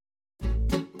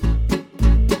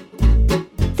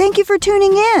you for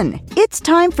tuning in. It's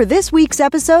time for this week's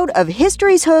episode of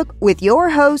History's Hook with your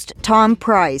host, Tom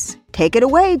Price. Take it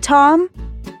away, Tom.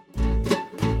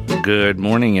 Good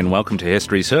morning and welcome to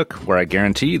History's Hook, where I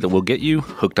guarantee that we'll get you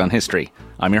hooked on history.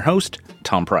 I'm your host,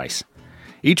 Tom Price.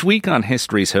 Each week on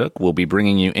History's Hook, we'll be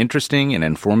bringing you interesting and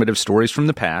informative stories from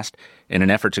the past in an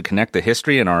effort to connect the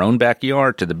history in our own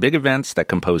backyard to the big events that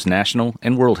compose national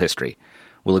and world history.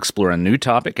 We'll explore a new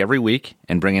topic every week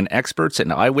and bring in experts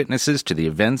and eyewitnesses to the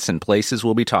events and places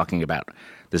we'll be talking about.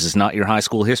 This is not your high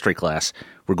school history class.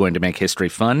 We're going to make history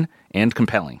fun and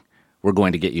compelling. We're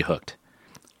going to get you hooked.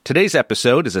 Today's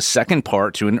episode is a second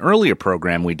part to an earlier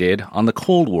program we did on the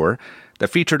Cold War that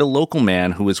featured a local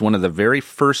man who was one of the very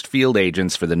first field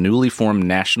agents for the newly formed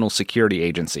National Security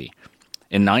Agency.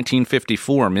 In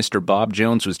 1954, Mr. Bob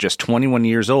Jones was just 21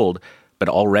 years old, but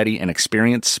already an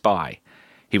experienced spy.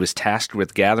 He was tasked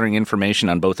with gathering information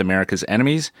on both America's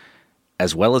enemies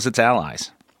as well as its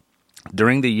allies.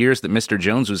 During the years that Mr.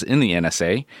 Jones was in the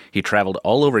NSA, he traveled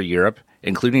all over Europe,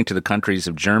 including to the countries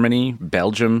of Germany,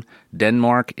 Belgium,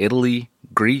 Denmark, Italy,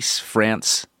 Greece,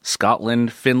 France,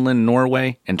 Scotland, Finland,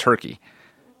 Norway, and Turkey.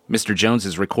 Mr. Jones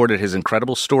has recorded his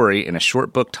incredible story in a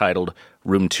short book titled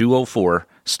Room 204,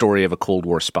 Story of a Cold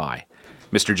War Spy.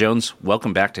 Mr. Jones,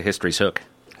 welcome back to History's Hook.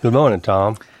 Good morning,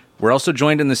 Tom. We're also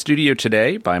joined in the studio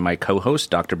today by my co-host,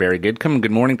 Dr. Barry Gidcombe.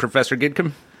 Good morning, Professor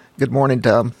Gidcombe. Good morning,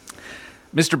 Tom.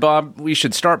 Mr. Bob, we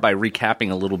should start by recapping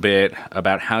a little bit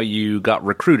about how you got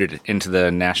recruited into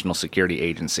the National Security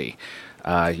Agency.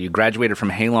 You graduated from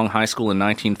Halong High School in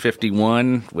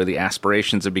 1951 with the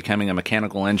aspirations of becoming a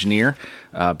mechanical engineer,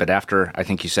 but after, I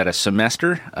think you said, a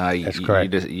semester, That's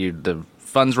correct. The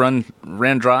funds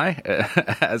ran dry,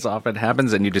 as often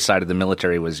happens, and you decided the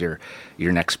military was your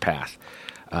next path.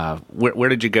 Where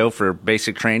did you go for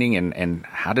basic training, and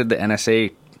how did the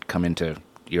NSA come into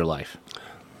your life?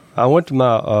 I went to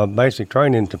my basic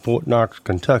training to Fort Knox,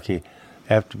 Kentucky,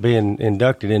 after being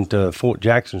inducted into Fort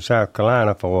Jackson, South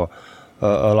Carolina for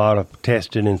a lot of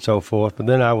testing and so forth. But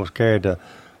then I was carried to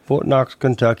Fort Knox,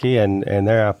 Kentucky, and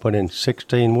there I put in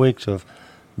 16 weeks of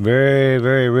very,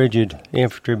 very rigid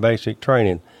infantry basic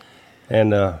training,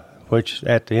 and which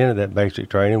at the end of that basic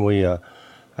training,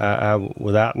 I,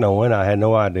 without knowing, I had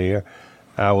no idea,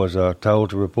 I was told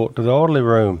to report to the orderly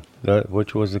room,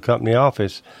 which was the company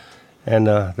office, and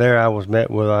there I was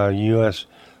met with our U.S.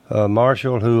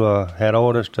 Marshal, who had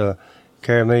orders to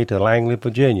carry me to Langley,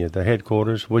 Virginia, the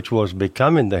headquarters, which was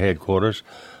becoming the headquarters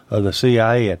of the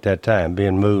CIA at that time,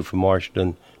 being moved from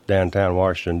Washington, downtown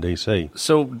Washington, D.C.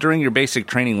 So during your basic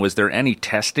training, was there any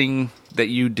testing that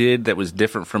you did that was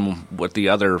different from what the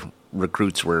other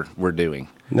recruits were doing?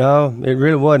 No, it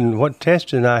really wasn't. What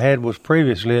testing I had was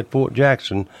previously at Fort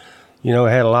Jackson. You know,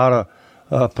 I had a lot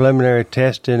of preliminary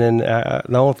testing, and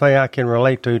the only thing I can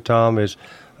relate to, Tom, is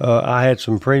I had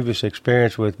some previous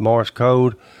experience with Morse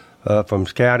code from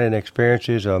scouting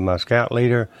experiences of my scout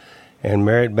leader and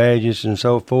merit badges and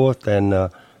so forth, and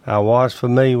I was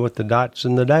familiar with the dots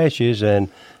and the dashes, and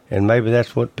maybe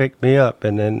that's what picked me up,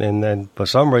 and then for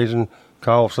some reason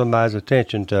called somebody's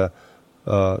attention to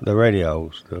the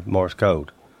radios, the Morse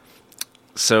code.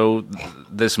 So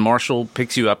this marshal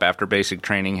picks you up after basic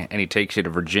training, and he takes you to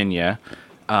Virginia.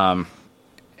 And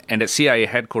at CIA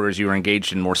headquarters, you were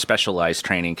engaged in more specialized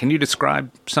training. Can you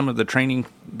describe some of the training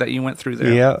that you went through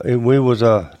there? Yeah, we was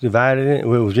divided. It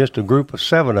was just a group of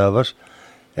 7 of us,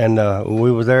 and we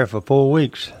were there for 4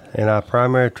 weeks. And our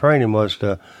primary training was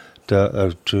to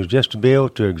just to be able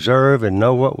to observe and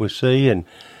know what we see, and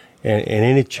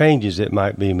any changes that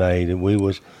might be made. And we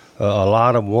was a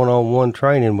lot of one-on-one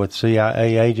training with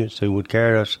CIA agents who would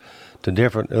carry us to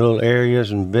different little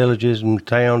areas and villages and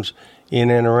towns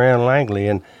in and around Langley,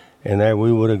 and there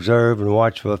we would observe and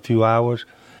watch for a few hours,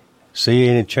 see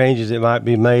any changes that might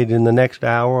be made in the next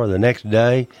hour or the next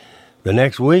day, the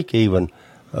next week even,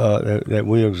 that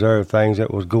we observed things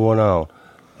that was going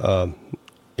on.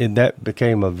 That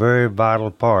became a very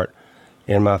vital part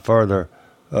in my further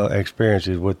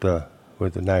experiences with the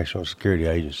National Security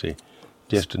Agency.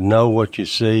 Just to know what you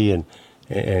see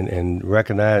and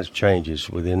recognize changes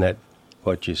within that,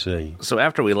 what you see. So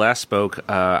after we last spoke,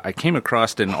 I came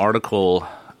across an article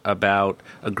about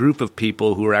a group of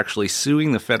people who were actually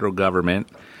suing the federal government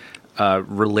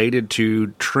related to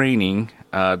training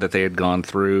that they had gone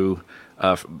through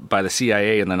by the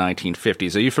CIA in the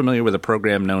 1950s. Are you familiar with a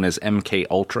program known as MK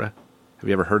Ultra? Have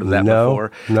you ever heard of that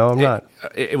before? No, I'm not.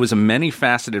 It was a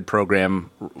many-faceted program,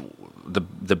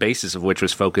 the basis of which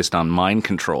was focused on mind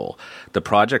control. The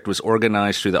project was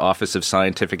organized through the Office of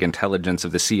Scientific Intelligence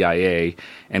of the CIA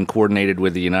and coordinated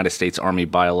with the United States Army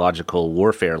Biological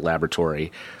Warfare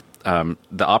Laboratory.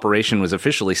 The operation was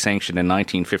officially sanctioned in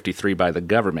 1953 by the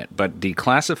government, but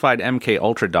declassified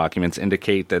MK-Ultra documents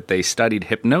indicate that they studied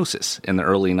hypnosis in the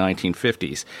early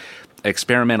 1950s.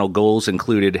 Experimental goals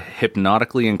included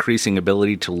hypnotically increasing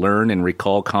ability to learn and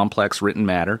recall complex written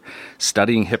matter,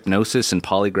 studying hypnosis in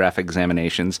polygraph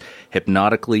examinations,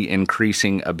 hypnotically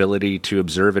increasing ability to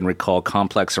observe and recall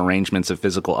complex arrangements of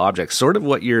physical objects, sort of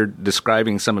what you're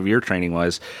describing some of your training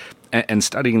was, and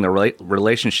studying the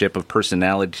relationship of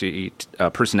personality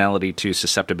to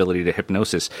susceptibility to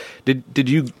hypnosis. Did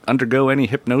you undergo any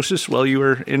hypnosis while you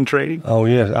were in training? Oh,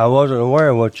 yes. I wasn't aware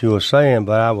of what you were saying,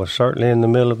 but I was certainly in the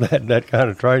middle of that kind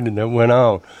of training that went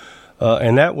on.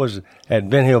 And that was at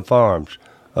Ben Hill Farms.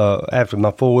 After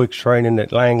my 4 weeks training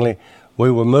at Langley,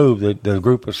 we were moved, the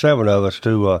group of 7 of us,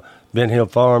 to Ben Hill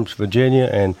Farms,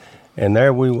 Virginia, and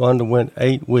there we underwent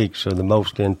 8 weeks of the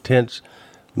most intense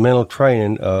mental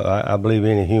training I believe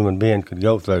any human being could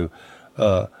go through.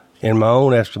 In my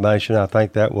own estimation, I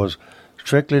think that was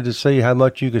strictly to see how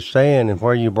much you could stand and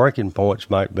where your breaking points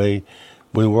might be.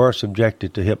 We were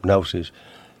subjected to hypnosis.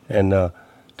 And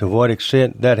to what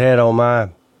extent that had on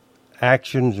my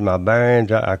actions, my bearings,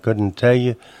 I couldn't tell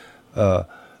you. But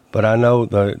I know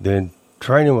the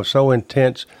training was so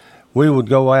intense, we would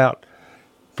go out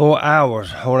for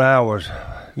hours on hours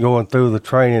going through the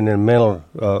training and mental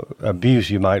abuse,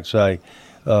 you might say.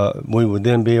 We would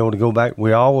then be able to go back.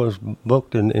 We always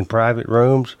booked in private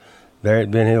rooms there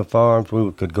at Ben Hill Farms. We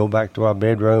could go back to our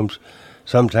bedrooms.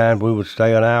 Sometimes we would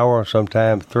stay an hour,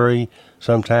 sometimes 3,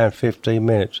 sometimes 15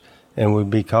 minutes, and we'd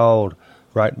be called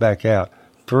right back out.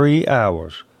 3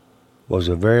 hours was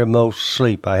the very most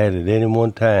sleep I had at any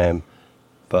one time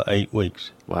for 8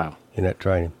 weeks. Wow. In that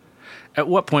training. At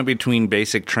what point between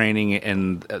basic training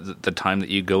and the time that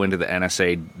you go into the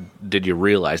NSA did you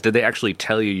realize? Did they actually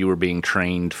tell you were being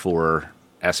trained for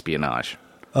espionage?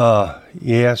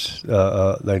 Yes,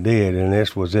 they did, and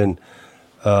this was in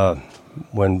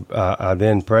when our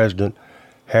then President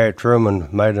Harry Truman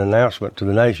made an announcement to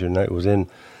the nation. It was in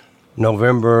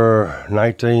November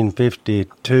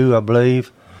 1952, I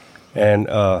believe, and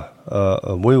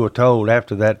we were told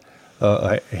after that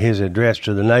his address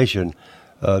to the nation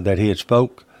that he had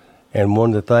spoke, and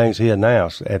one of the things he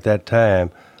announced at that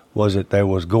time was that there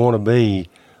was going to be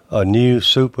a new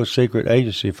super secret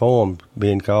agency formed,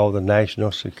 being called the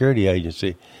National Security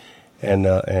Agency,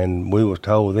 and we were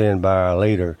told then by our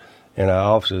leader and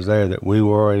our officers there that we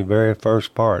were a very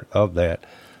first part of that.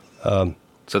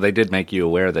 So they did make you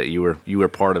aware that you were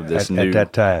part of this at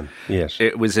that time. Yes,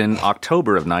 it was in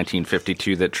October of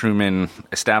 1952 that Truman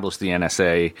established the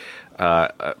NSA.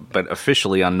 But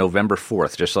officially on November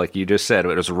 4th, just like you just said,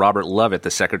 it was Robert Lovett,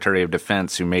 the Secretary of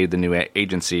Defense, who made the new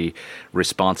agency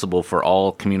responsible for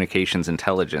all communications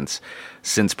intelligence.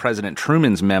 Since President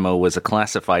Truman's memo was a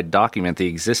classified document, the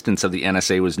existence of the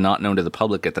NSA was not known to the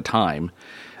public at the time.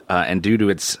 And due to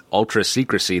its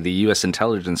ultra-secrecy, the U.S.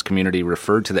 intelligence community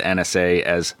referred to the NSA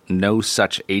as no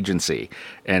such agency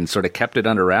and sort of kept it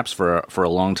under wraps for a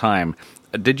long time.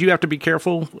 Did you have to be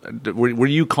careful? Were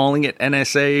you calling it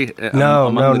NSA? No.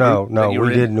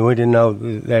 We didn't. We didn't know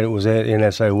that it was at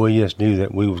NSA. We just knew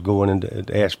that we was going into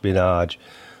espionage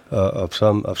of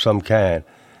some kind,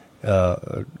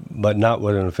 but not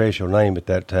with an official name at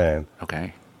that time.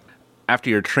 Okay. After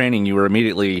your training, you were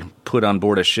immediately put on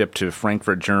board a ship to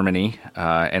Frankfurt, Germany,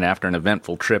 and after an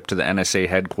eventful trip to the NSA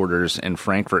headquarters in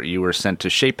Frankfurt, you were sent to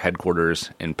SHAPE headquarters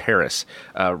in Paris.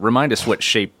 Remind us what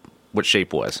SHAPE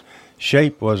was.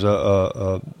 SHAPE was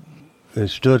it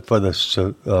stood for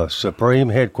the Supreme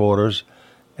Headquarters,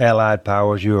 Allied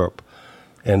Powers Europe,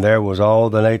 and there was all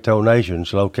the NATO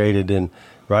nations located in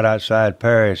right outside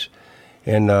Paris.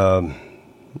 In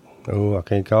I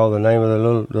can't call the name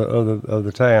of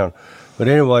the town, but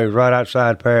anyway, right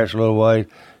outside Paris a little way.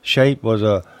 SHAPE was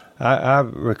I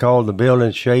recall the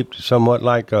building shaped somewhat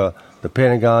like the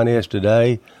Pentagon is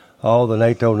today. All the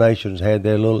NATO nations had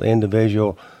their little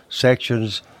individual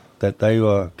sections that they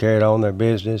carried on their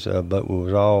business, but we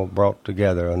was all brought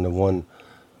together under one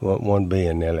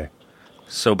being, nearly.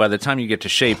 So by the time you get to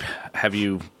SHAPE, have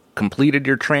you completed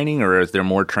your training, or is there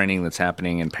more training that's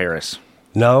happening in Paris?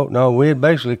 No, we had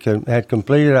basically had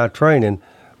completed our training.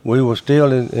 We were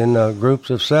still in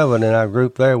groups of 7. In our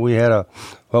group there, we had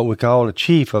what we called a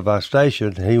chief of our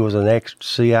station. He was an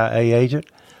ex-CIA agent,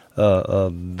 a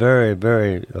very,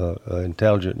 very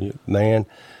intelligent man,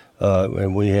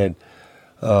 and we had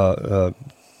 4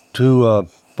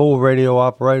 radio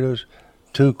operators,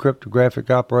 2 cryptographic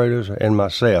operators, and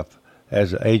myself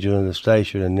as the agent of the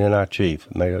station, and then our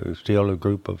chief. Made still a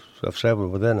group of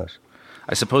 7 within us.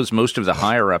 I suppose most of the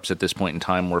higher-ups at this point in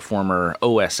time were former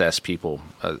OSS people.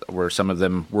 Were some of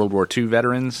them World War II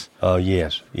veterans?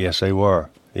 Yes. Yes, they were.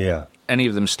 Yeah. Any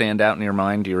of them stand out in your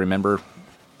mind? Do you remember?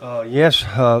 Yes.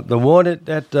 The one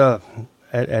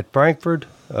at Frankfurt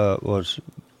was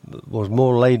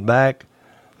more laid back,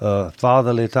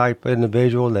 fatherly type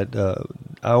individual that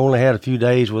I only had a few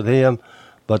days with him.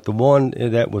 But the one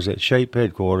that was at SHAPE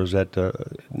headquarters at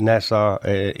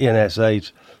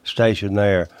NSA's station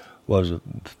there was a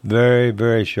very,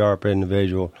 very sharp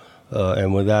individual.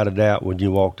 And without a doubt, when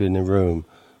you walked in the room,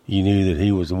 you knew that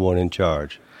he was the one in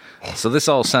charge. So this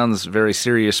all sounds very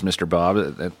serious, Mr. Bob,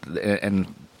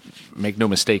 and make no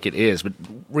mistake, it is. But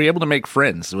were you able to make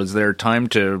friends? Was there time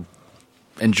to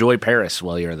enjoy Paris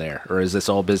while you're there? Or is this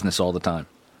all business all the time?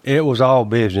 It was all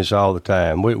business all the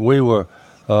time. We were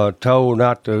told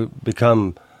not to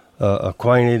become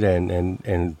acquainted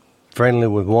and friendly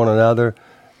with one another.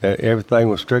 Everything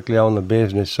was strictly on the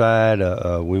business side.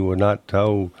 We were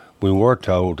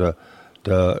told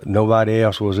nobody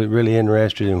else was really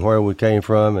interested in where we came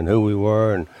from and who we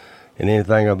were and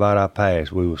anything about our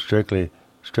past. We were strictly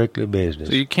business.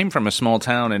 So you came from a small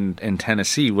town in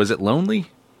Tennessee. Was it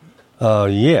lonely?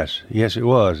 Yes, it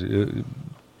was.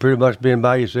 Pretty much being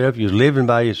by yourself. You was living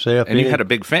by yourself. And you had a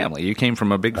big family. You came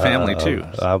from a big family, too.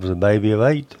 I was a baby of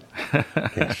 8.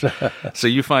 Yes. So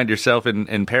you find yourself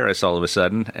in Paris all of a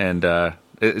sudden, and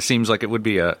it seems like it would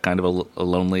be a kind of a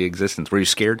lonely existence. Were you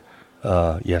scared?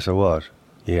 Yes, I was.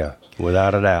 Yeah,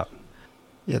 without a doubt.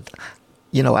 Yeah.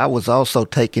 You know, I was also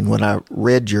taken when I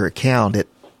read your account at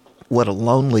what a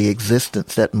lonely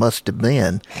existence that must have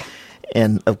been.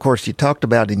 And, of course, you talked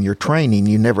about in your training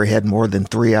you never had more than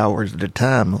 3 hours at a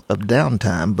time of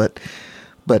downtime.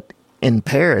 But in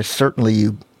Paris,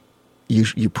 certainly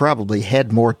you probably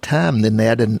had more time than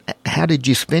that. And how did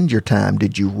you spend your time?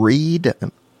 Did you read?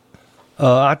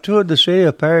 I toured the city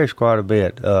of Paris quite a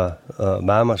bit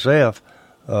by myself.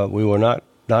 We were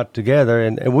not together.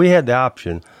 And we had the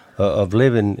option of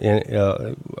living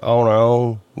on our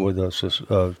own with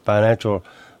a financial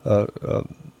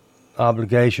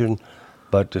obligation.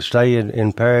 But to stay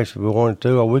in Paris if we wanted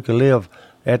to, or we could live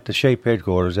at the SHAPE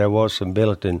headquarters. There was some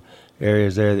billeted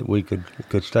areas there that we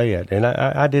could stay at. And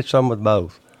I did some with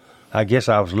both. I guess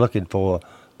I was looking for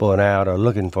an out or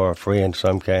looking for a friend of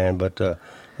some kind, but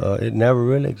it never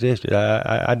really existed.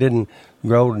 I didn't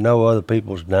grow to know other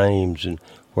people's names and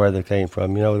where they came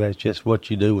from. You know, that's just what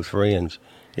you do with friends.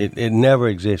 It never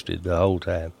existed the whole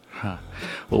time. Huh.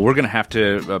 Well, we're going to have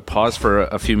to pause for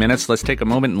a few minutes. Let's take a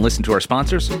moment and listen to our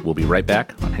sponsors. We'll be right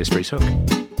back on History's Hook.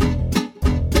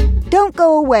 Don't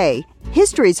go away.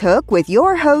 History's Hook with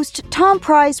your host, Tom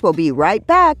Price, will be right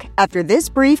back after this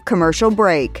brief commercial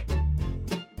break.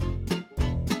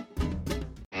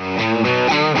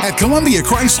 At Columbia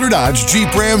Chrysler Dodge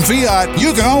Jeep Ram Fiat,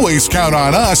 you can always count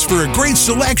on us for a great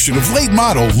selection of late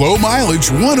model, low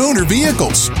mileage, one owner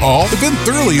vehicles. All have been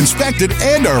thoroughly inspected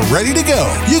and are ready to go.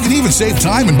 You can even save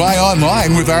time and buy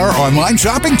online with our online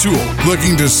shopping tool.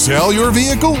 Looking to sell your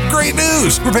vehicle? Great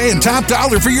news! We're paying top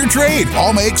dollar for your trade.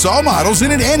 All makes, all models,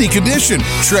 and in any condition.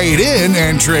 Trade in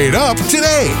and trade up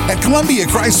today. At Columbia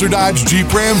Chrysler Dodge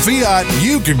Jeep Ram Fiat,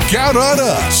 you can count on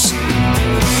us.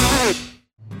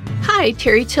 Hi,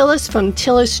 Terry Tillis from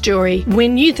Tillis Jewelry.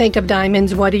 When you think of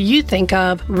diamonds, what do you think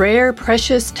of? Rare,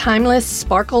 precious, timeless,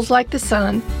 sparkles like the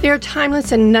sun. They're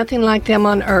timeless and nothing like them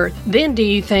on earth. Then do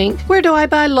you think, where do I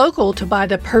buy local to buy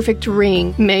the perfect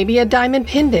ring? Maybe a diamond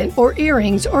pendant or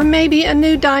earrings or maybe a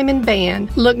new diamond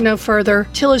band. Look no further.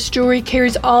 Tillis Jewelry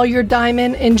carries all your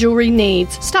diamond and jewelry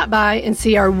needs. Stop by and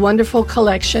see our wonderful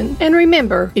collection. And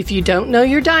remember, if you don't know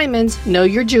your diamonds, know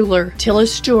your jeweler.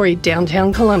 Tillis Jewelry,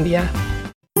 downtown Columbia.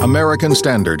 American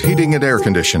Standard Heating and Air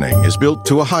Conditioning is built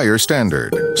to a higher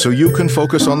standard, so you can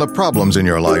focus on the problems in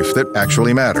your life that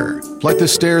actually matter, like the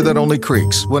stair that only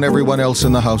creaks when everyone else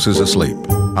in the house is asleep.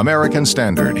 American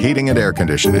Standard Heating and Air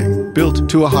Conditioning, built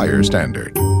to a higher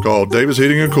standard. Call Davis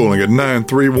Heating and Cooling at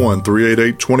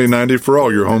 931-388-2090 for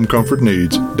all your home comfort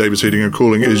needs. Davis Heating and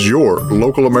Cooling is your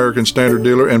local American Standard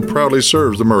dealer and proudly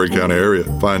serves the Murray County area.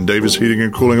 Find Davis Heating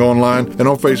and Cooling online and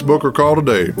on Facebook or call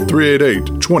today,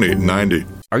 388-2090.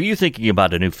 Are you thinking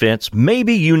about a new fence?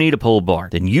 Maybe you need a pole barn.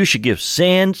 Then you should give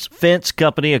Sands Fence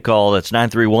Company a call. That's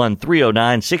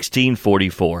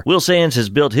 931-309-1644. Will Sands has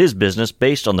built his business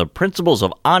based on the principles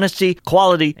of honesty,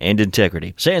 quality, and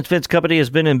integrity. Sands Fence Company has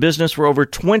been in business for over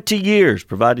 20 years,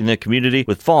 providing the community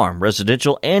with farm,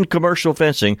 residential, and commercial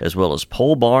fencing, as well as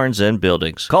pole barns and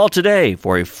buildings. Call today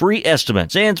for a free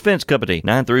estimate. Sands Fence Company,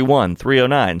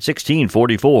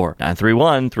 931-309-1644.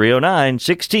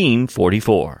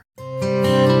 931-309-1644.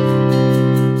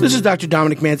 This is Dr.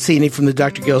 Dominic Mancini from the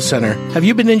Dr. Gill Center. Have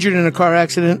you been injured in a car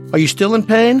accident? Are you still in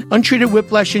pain? Untreated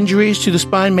whiplash injuries to the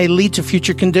spine may lead to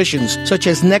future conditions, such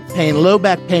as neck pain, low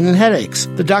back pain, and headaches.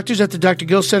 The doctors at the Dr.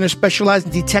 Gill Center specialize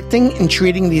in detecting and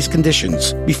treating these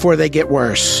conditions before they get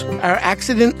worse. Our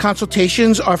accident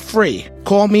consultations are free.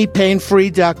 Call me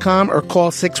painfree.com or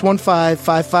call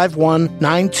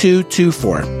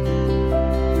 615-551-9224.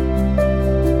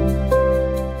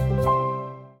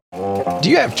 Do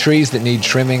you have trees that need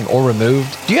trimming or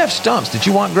removed? Do you have stumps that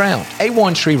you want ground?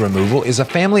 A1 Tree Removal is a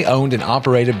family-owned and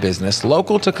operated business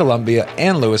local to Columbia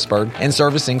and Lewisburg and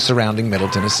servicing surrounding Middle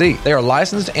Tennessee. They are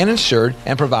licensed and insured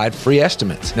and provide free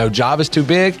estimates. No job is too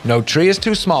big, no tree is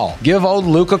too small. Give old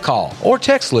Luke a call or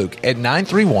text Luke at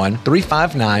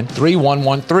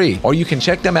 931-359-3113, or you can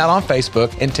check them out on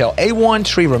Facebook and tell A1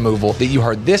 Tree Removal that you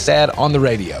heard this ad on the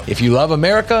radio. If you love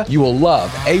America, you will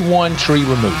love A1 Tree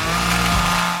Removal.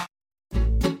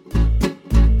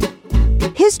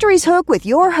 History's Hook with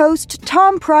your host,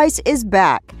 Tom Price, is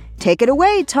back. Take it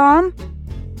away, Tom.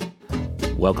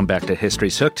 Welcome back to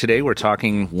History's Hook. Today we're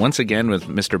talking once again with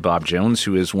Mr. Bob Jones,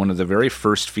 who is one of the very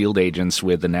first field agents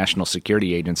with the National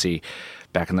Security Agency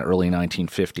back in the early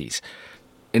 1950s.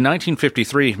 In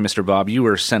 1953, Mr. Bob, you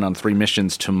were sent on 3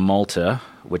 missions to Malta,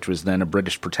 which was then a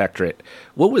British protectorate.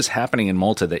 What was happening in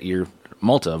Malta that you're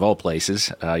Malta, of all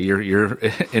places. You're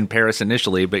in Paris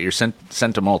initially, but you're sent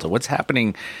to Malta. What's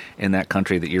happening in that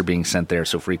country that you're being sent there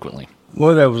so frequently?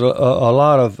 Well, there was a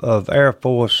lot of Air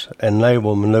Force and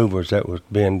naval maneuvers that was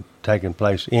being taking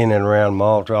place in and around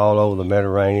Malta, all over the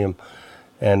Mediterranean,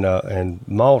 and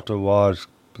Malta was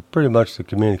pretty much the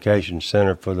communications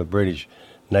center for the British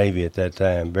Navy at that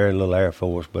time. Very little Air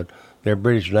Force, but their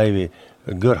British Navy,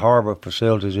 good harbor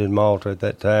facilities in Malta at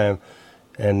that time.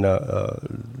 And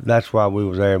that's why we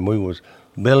was there, and we was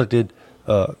billeted.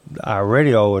 Our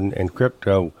radio and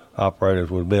crypto operators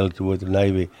were billeted with the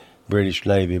Navy, British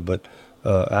Navy, but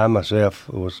I myself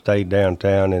stayed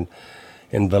downtown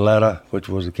in Valletta, which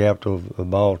was the capital of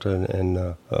Malta,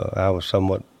 and I was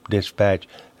somewhat dispatched,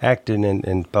 acting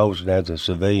and posing as a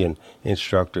civilian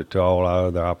instructor to all our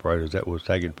other operators that was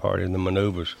taking part in the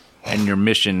maneuvers. And your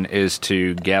mission is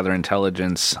to gather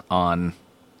intelligence on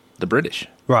the British.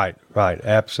 Right,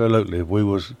 absolutely. We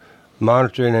was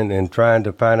monitoring and trying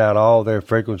to find out all their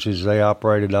frequencies they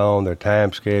operated on, their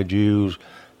time schedules,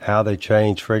 how they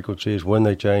changed frequencies, when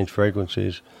they changed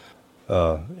frequencies,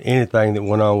 anything that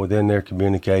went on within their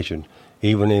communication,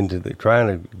 even into trying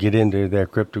to get into their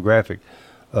cryptographic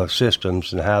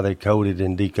systems and how they coded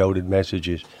and decoded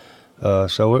messages.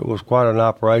 So it was quite an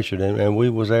operation, and we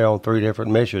was there on 3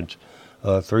 different missions,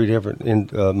 3 different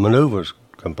maneuvers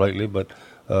completely, but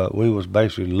we was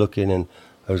basically looking and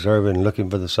observing and looking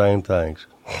for the same things.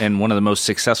 And one of the most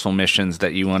successful missions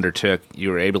that you undertook, you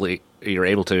were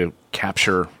able to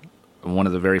capture one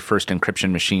of the very first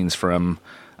encryption machines from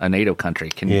a NATO country.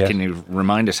 Can you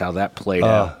remind us how that played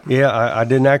out? Yeah, I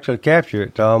didn't actually capture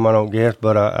it, Tom, I don't guess,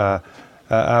 but I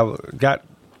got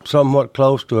somewhat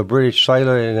close to a British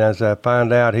sailor, and as I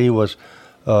found out, he was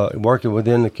working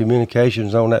within the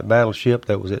communications on that battleship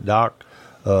that was at dock.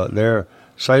 Their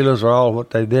sailors are all what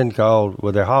they then called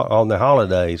on their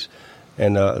holidays,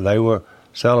 and they were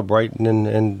celebrating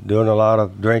and doing a lot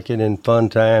of drinking and fun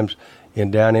times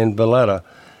down in Valletta.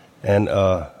 And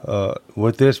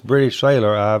with this British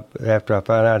sailor, after I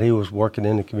found out he was working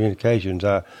in the communications,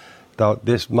 I thought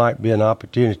this might be an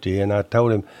opportunity, and I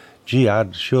told him, gee,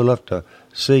 I'd sure love to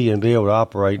see and be able to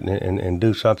operate and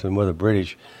do something with a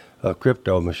British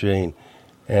crypto machine.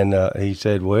 And he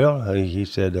said, well, he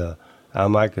said, I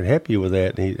might could help you with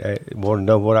that. He wanted to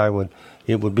know what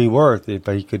it would be worth if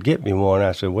he could get me one.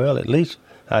 I said, well, at least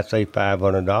I'd say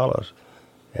 $500.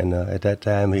 And at that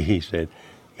time, he said,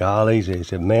 golly, he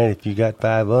said, man, if you got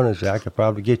 500, I could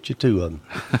probably get you 2 of them.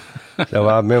 So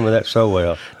I remember that so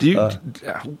well.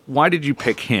 Why did you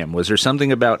pick him? Was there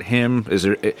something about him?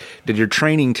 Did your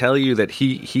training tell you that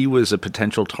he was a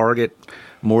potential target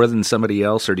more than somebody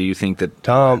else, or do you think that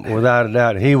Tom, without a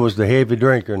doubt, he was the heavy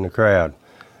drinker in the crowd,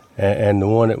 and the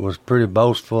one that was pretty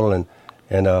boastful and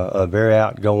a very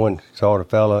outgoing sort of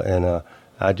fella, and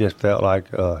I just felt like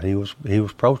he was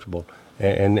approachable,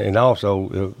 and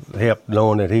also helped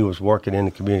knowing that he was working in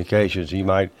the communications. He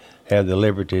might have the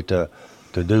liberty to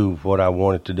do what I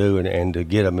wanted to do and to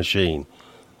get a machine,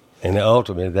 and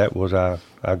ultimately that was our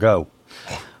goal.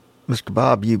 Mr.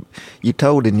 Bob, you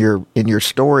told in your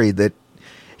story that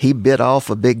he bit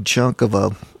off a big chunk of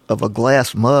a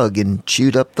glass mug and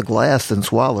chewed up the glass and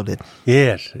swallowed it.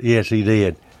 Yes, he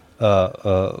did.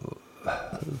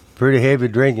 Pretty heavy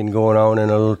drinking going on in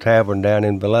a little tavern down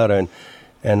in Valletta,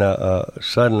 and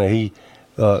suddenly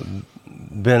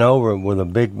bent over with a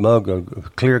big mug, a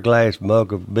clear glass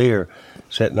mug of beer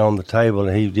sitting on the table,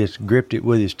 and he just gripped it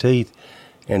with his teeth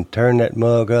and turned that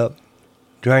mug up,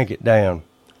 drank it down.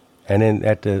 And then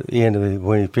at the end of it,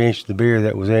 when he finished the beer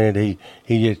that was in it,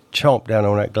 he just chomped down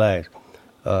on that glass.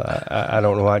 I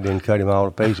don't know why I didn't cut him all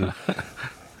to pieces.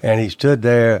 And he stood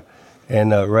there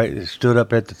and stood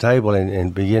up at the table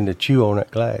and began to chew on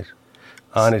that glass.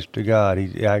 Honest to God,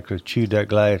 he actually chewed that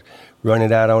glass, run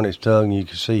it out on his tongue. You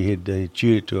could see he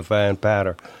chewed it to a fine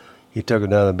powder. He took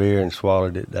another beer and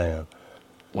swallowed it down.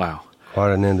 Wow.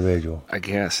 Quite an individual. I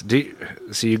guess.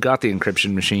 So you got the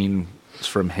encryption machine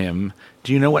from him.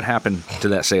 Do you know what happened to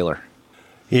that sailor?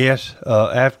 Yes.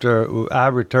 After I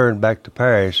returned back to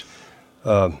Paris,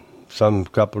 some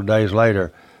couple of days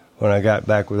later, when I got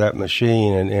back with that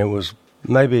machine, and it was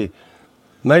maybe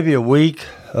a week,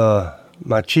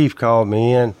 my chief called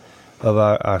me in of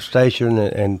our station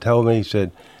and told me, he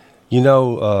said, you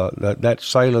know, that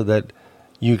sailor that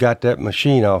you got that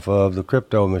machine off of, the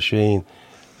crypto machine,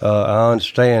 I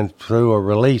understand through a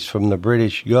release from the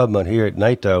British government here at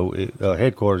NATO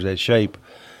headquarters at SHAPE,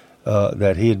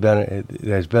 that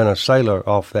there's been a sailor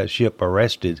off that ship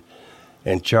arrested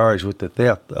and charged with the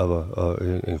theft of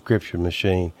an encryption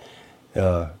machine.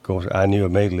 Of course, I knew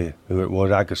immediately who it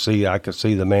was. I could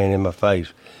see the man in my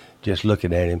face, just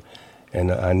looking at him,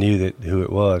 and I knew who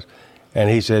it was.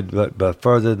 And he said, but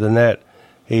further than that,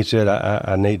 he said,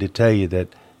 I need to tell you that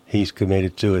he's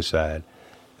committed suicide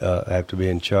after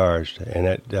being charged, and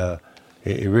that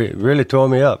it really tore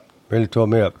me up. Really tore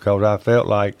me up because I felt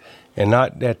like, and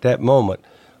not at that moment,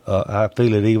 I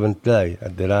feel it even today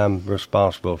that I'm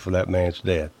responsible for that man's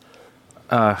death.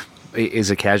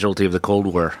 Is a casualty of the Cold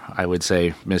War, I would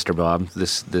say, Mr. Bob.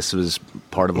 This was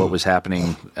part of what was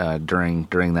happening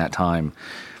during that time.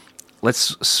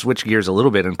 Let's switch gears a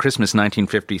little bit. On Christmas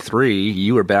 1953,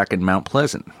 you were back in Mount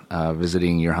Pleasant,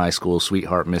 visiting your high school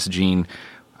sweetheart, Miss Jean.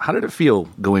 How did it feel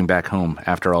going back home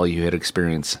after all you had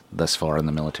experienced thus far in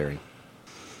the military?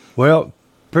 Well,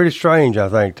 pretty strange, I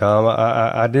think, Tom.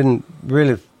 I didn't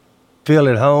really feel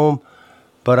at home,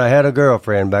 but I had a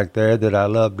girlfriend back there that I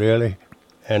loved dearly,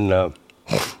 and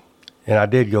I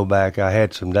did go back. I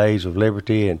had some days of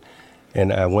liberty,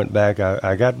 and I went back.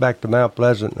 I got back to Mount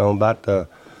Pleasant on about the,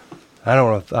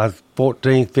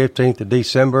 14th, 15th of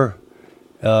December.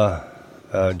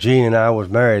 Jean and I was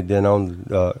married then on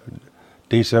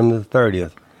December the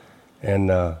 30th,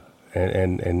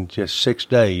 and just 6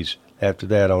 days after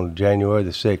that, on January the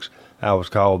 6th, I was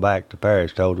called back to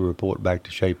Paris, told to report back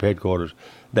to SHAPE headquarters.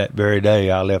 That very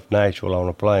day, I left Nashville on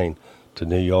a plane to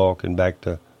New York and back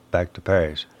to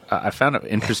Paris. I found it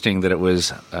interesting that it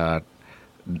was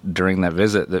during that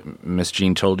visit that Miss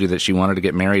Jean told you that she wanted to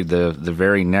get married the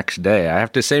very next day. I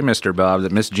have to say, Mr. Bob,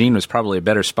 that Miss Jean was probably a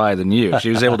better spy than you. She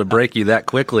was able to break you that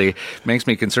quickly. Makes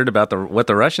me concerned about what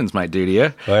the Russians might do to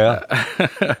you. Well,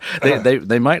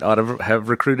 they might ought to have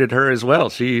recruited her as well.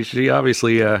 She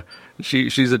obviously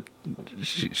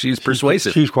she's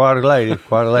persuasive. She's quite a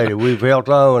lady. We've held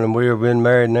on, and we've been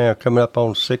married now coming up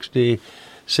on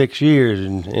 66 years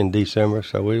in December,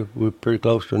 so we're pretty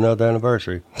close to another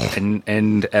anniversary.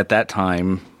 And at that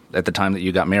time, at the time that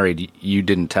you got married, you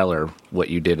didn't tell her what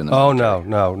you did in the military.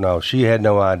 No. She had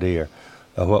no idea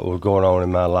of what was going on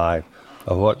in my life,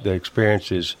 of what the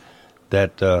experiences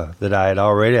that I had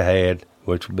already had,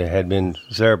 which had been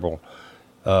several,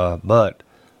 but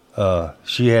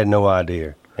she had no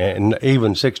idea. And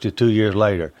even 62 years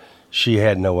later, she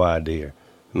had no idea.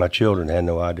 My children had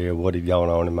no idea what had gone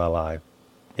on in my life.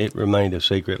 It remained a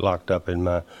secret locked up in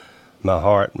my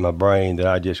heart and my brain that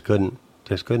I just couldn't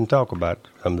talk about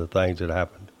some of the things that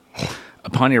happened.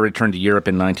 Upon your return to Europe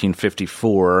in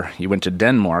 1954, you went to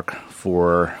Denmark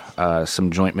for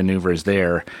some joint maneuvers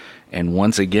there, and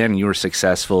once again you were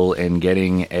successful in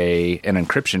getting an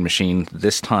encryption machine,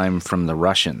 this time from the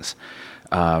Russians.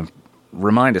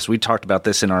 Remind us, we talked about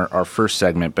this in our first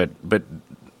segment, but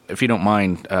if you don't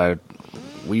mind,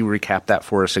 will you recap that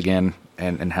for us again?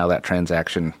 And how that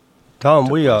transaction Tom,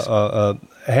 we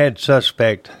had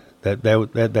suspect that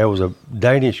there was a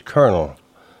Danish colonel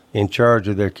in charge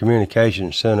of their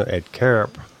communications center at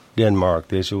Karup, Denmark.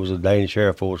 This was a Danish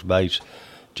Air Force base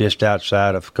just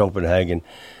outside of Copenhagen,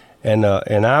 and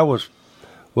I was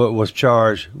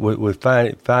charged with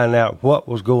finding out what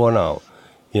was going on.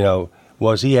 You know,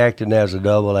 was he acting as a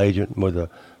double agent with the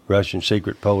Russian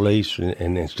secret police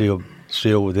and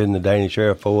still within the Danish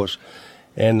Air Force?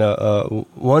 And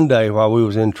one day while we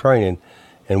was in training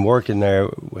and working there,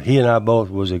 he and I both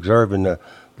was observing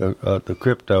the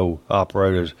crypto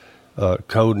operators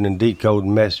coding and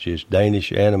decoding messages,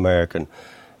 Danish and American.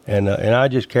 And I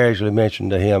just casually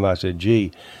mentioned to him, I said,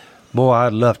 gee, boy,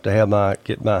 I'd love to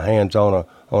get my hands on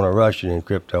a Russian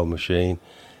encrypto machine.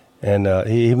 And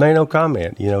he made no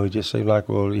comment. He just seemed like,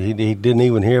 well, he didn't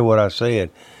even hear what I said.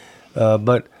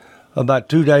 But about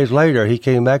 2 days later, he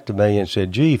came back to me and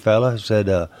said, "Gee, fella,"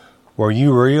 said, "were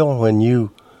you real when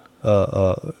you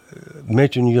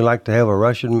mentioned you like to have a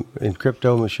Russian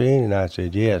encrypto machine?" And I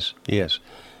said, yes,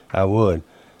 I would.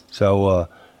 So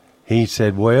he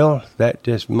said, "Well, that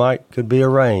just could be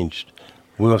arranged.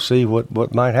 We'll see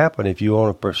what might happen if you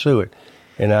want to pursue it."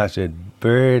 And I said,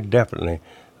 "Very definitely.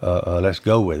 Let's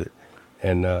go with it."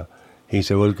 And he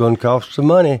said, "Well, it's going to cost some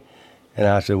money." And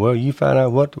I said, "Well, you find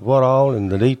out what all and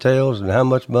the details and how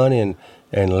much money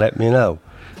and let me know."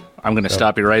 I'm going to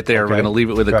stop you right there. Okay. We're going to leave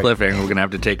it with a Great. cliffhanger. We're going to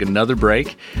have to take another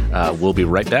break. We'll be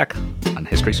right back on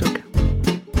History's Hook.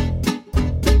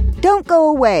 Don't go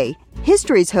away.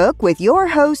 History's Hook with your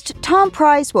host, Tom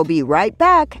Price, will be right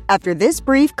back after this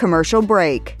brief commercial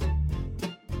break.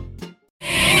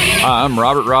 Hi, I'm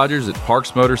Robert Rogers at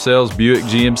Parks Motor Sales Buick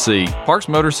GMC. Parks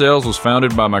Motor Sales was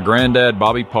founded by my granddad,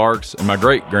 Bobby Parks, and my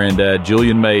great-granddad,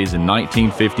 Julian Mays, in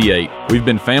 1958. We've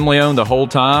been family-owned the whole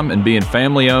time, and being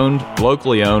family-owned,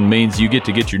 locally-owned means you get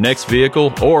to get your next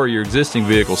vehicle or your existing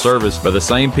vehicle serviced by the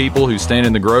same people who stand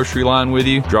in the grocery line with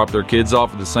you, drop their kids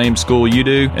off at the same school you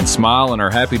do, and smile and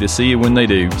are happy to see you when they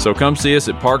do. So come see us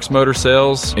at Parks Motor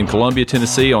Sales in Columbia,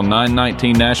 Tennessee on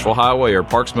 919 Nashville Highway or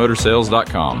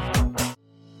parksmotorsales.com.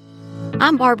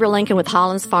 I'm Barbara Lincoln with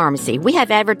Holland's Pharmacy. We have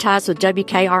advertised with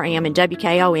WKRM and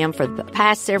WKOM for the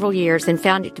past several years and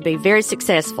found it to be very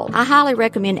successful. I highly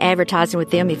recommend advertising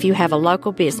with them if you have a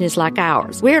local business like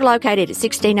ours. We're located at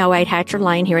 1608 Hatcher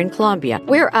Lane here in Columbia.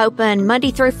 We're open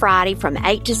Monday through Friday from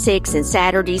 8 to 6 and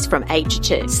Saturdays from 8 to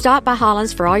 2. Stop by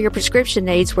Holland's for all your prescription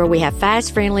needs where we have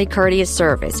fast, friendly, courteous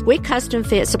service. We custom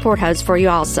fit support hose for you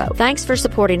also. Thanks for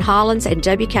supporting Holland's and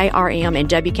WKRM and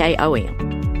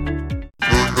WKOM.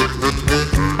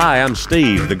 Hi, I'm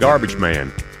Steve, the Garbage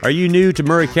Man. Are you new to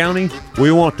Murray County?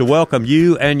 We want to welcome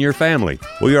you and your family.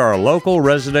 We are a local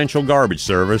residential garbage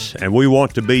service, and we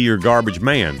want to be your garbage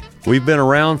man. We've been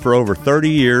around for over 30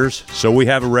 years, so we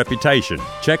have a reputation.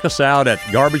 Check us out at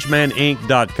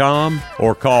garbagemaninc.com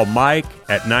or call Mike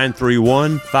at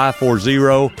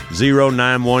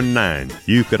 931-540-0919.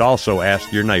 You could also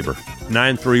ask your neighbor.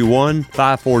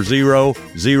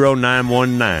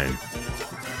 931-540-0919.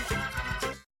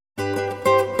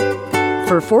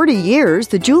 For 40 years,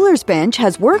 the Jeweler's Bench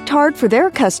has worked hard for their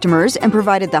customers and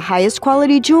provided the highest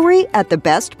quality jewelry at the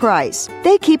best price.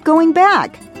 They keep going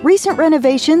back. Recent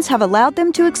renovations have allowed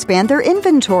them to expand their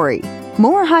inventory.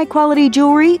 More high-quality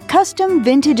jewelry, custom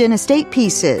vintage and estate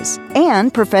pieces,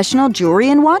 and professional jewelry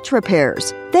and watch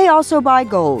repairs. They also buy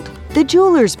gold. The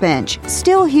Jeweler's Bench,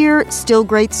 still here, still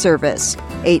great service.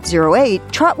 808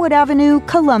 Trotwood Avenue,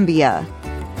 Columbia.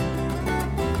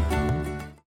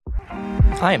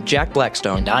 I am Jack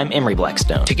Blackstone. And I'm Emery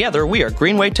Blackstone. Together, we are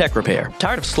Greenway Tech Repair.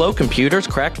 Tired of slow computers,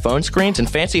 cracked phone screens, and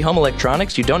fancy home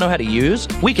electronics you don't know how to use?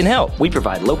 We can help. We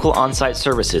provide local on-site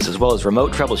services as well as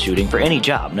remote troubleshooting for any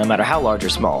job, no matter how large or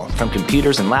small, from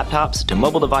computers and laptops to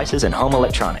mobile devices and home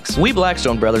electronics. We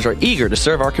Blackstone brothers are eager to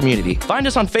serve our community. Find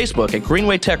us on Facebook at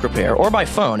Greenway Tech Repair or by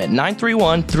phone at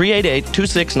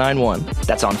 931-388-2691.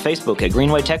 That's on Facebook at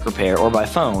Greenway Tech Repair or by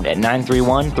phone at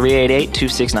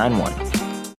 931-388-2691.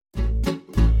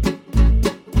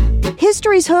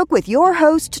 History's Hook with your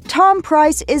host, Tom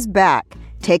Price, is back.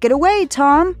 Take it away,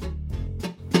 Tom.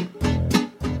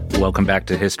 Welcome back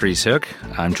to History's Hook.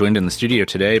 I'm joined in the studio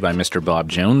today by Mr. Bob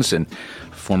Jones, and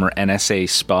former NSA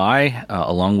spy,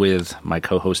 along with my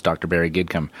co-host, Dr. Barry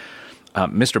Gidcombe.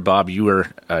 Mr. Bob, you were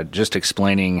just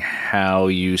explaining how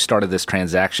you started this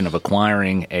transaction of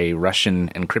acquiring a Russian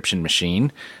encryption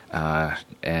machine,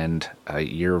 and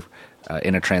you're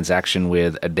in a transaction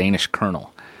with a Danish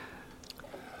colonel.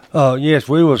 Yes,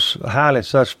 we was highly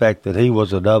suspect that he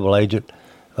was a double agent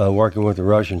working with the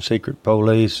Russian secret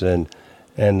police, and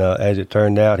as it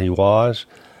turned out, he was.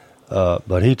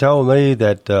 But he told me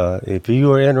that if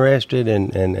you are interested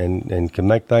and can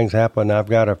make things happen, I've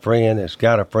got a friend that's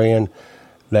got a friend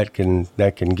that can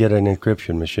get an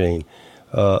encryption machine.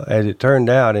 As it turned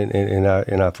out, in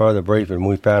our further briefing,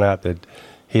 we found out that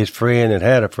his friend that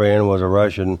had a friend was a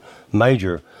Russian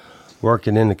major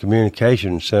working in the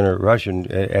communications center, Russian,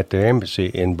 at the embassy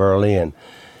in Berlin,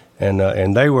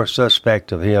 and they were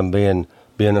suspect of him being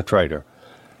a traitor.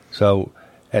 So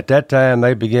at that time,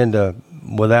 they began to,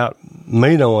 without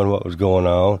me knowing what was going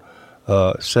on,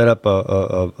 set up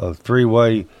a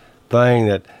three-way thing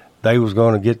that they was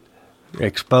going to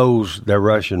expose their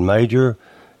Russian major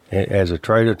as a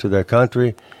traitor to their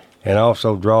country, and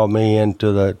also draw me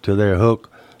into their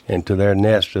hook, into their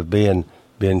nest of being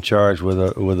been charged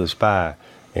with a spy,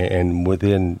 and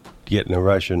within getting a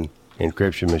Russian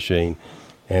encryption machine,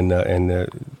 and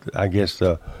I guess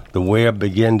the web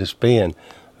began to spin,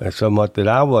 somewhat that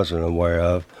I wasn't aware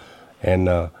of, and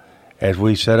as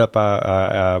we set up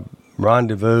our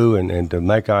rendezvous and to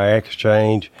make our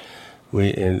exchange,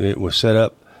 it was set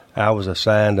up. I was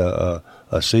assigned a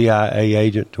CIA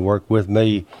agent to work with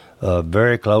me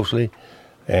very closely,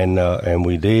 and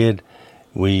we did.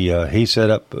 He set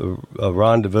up a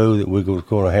rendezvous that we were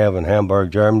going to have in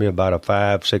Hamburg, Germany, about a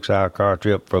 5-6 hour car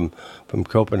trip from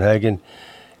Copenhagen,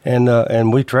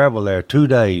 and we traveled there 2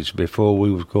 days before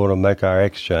we was going to make our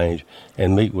exchange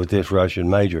and meet with this Russian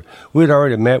major. We'd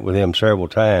already met with him several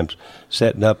times,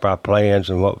 setting up our plans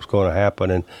and what was going to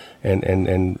happen, and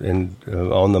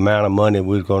on the amount of money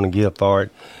we were going to give for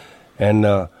it,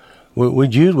 and we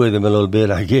jewed with him a little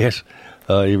bit, I guess.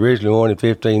 He originally wanted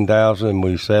 $15,000, and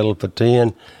we settled for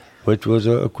 $10,000, which was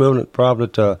equivalent probably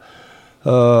to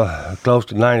close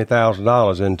to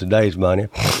 $90,000 in today's money.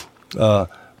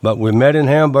 But we met in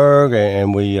Hamburg,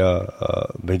 and we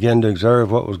began to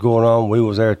observe what was going on. We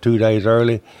was there 2 days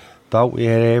early, thought we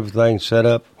had everything set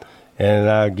up, and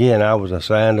I was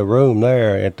assigned a room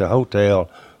there at the hotel,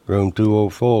 room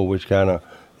 204, which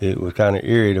it was kind of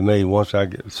eerie to me once I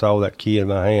saw that key in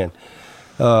my hand.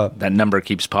 That number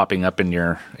keeps popping up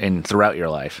throughout your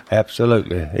life.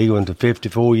 Absolutely. Even to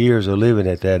 54 years of living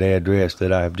at that address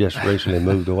that I have just recently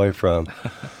moved away from.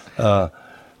 But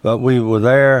we were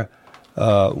there,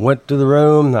 went to the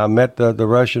room. I met the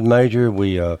Russian major.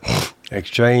 We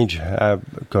exchanged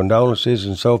condolences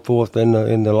and so forth in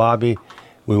the lobby.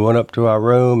 We went up to our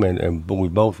room, and we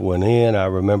both went in. I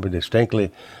remember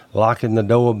distinctly locking the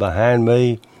door behind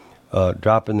me,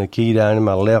 dropping the key down in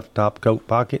my left top coat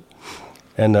pocket.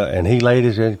 And he laid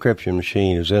his encryption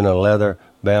machine. It was in a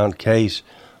leather-bound case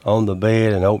on the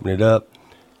bed, and opened it up,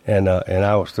 and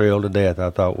I was thrilled to death.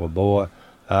 I thought, well, boy,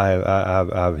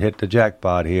 I've hit the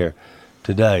jackpot here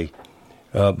today.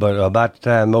 But about the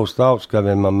time those thoughts come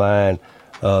in my mind,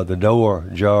 the door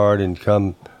jarred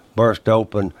and burst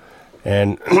open,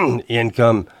 and in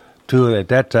come at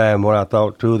that time what I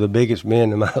thought two of the biggest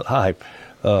men in my life.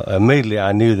 Immediately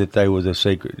I knew that they were the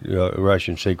secret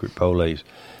Russian secret police.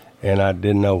 And I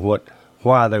didn't know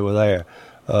why they were there.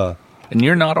 And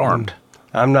you're not armed.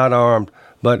 I'm not armed,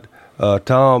 but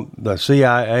Tom, the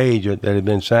CIA agent that had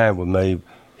been signed with me,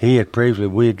 we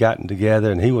had gotten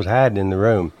together, and he was hiding in the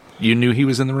room. You knew he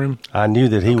was in the room? I knew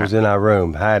that he was in our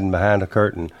room, hiding behind a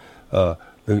curtain. The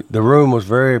room was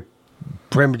very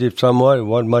primitive somewhat. It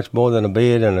wasn't much more than a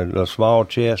bed and a small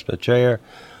chest, a chair.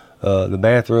 The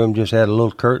bathroom just had a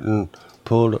little curtain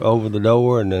pulled over the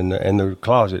door, and the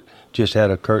closet just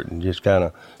had a curtain just kind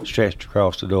of stretched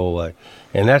across the doorway.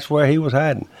 And that's where he was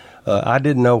hiding. I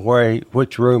didn't know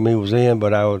which room he was in,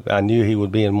 but I knew he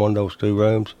would be in one of those two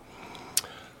rooms.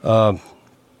 The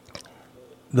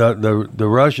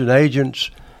Russian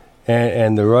agents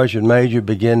and the Russian major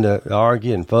began to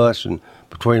argue and fuss and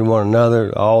between one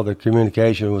another. All the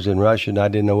communication was in Russian. I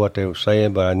didn't know what they were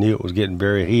saying, but I knew it was getting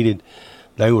very heated.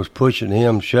 They was pushing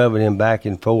him, shoving him back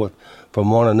and forth from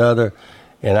one another,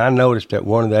 and I noticed that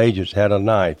one of the agents had a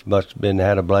knife,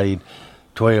 had a blade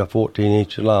 12, 14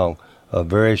 inches long, a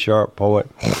very sharp point,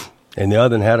 and the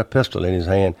other had a pistol in his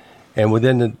hand. And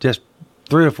within just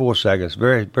 3 or 4 seconds,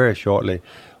 very, very shortly,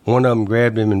 one of them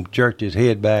grabbed him and jerked his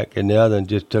head back, and the other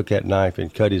just took that knife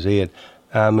and cut his head,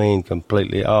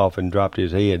 completely off, and dropped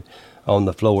his head on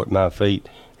the floor at my feet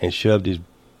and shoved his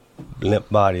limp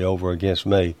body over against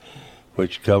me,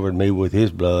 which covered me with his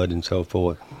blood and so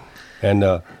forth. And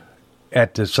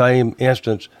at the same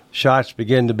instance, shots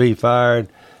began to be fired,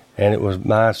 and it was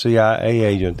my CIA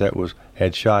agent that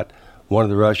had shot one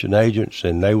of the Russian agents,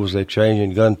 and they was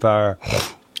exchanging gunfire,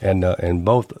 and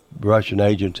both Russian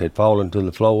agents had fallen to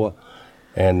the floor,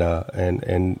 and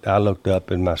I looked up,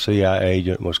 and my CIA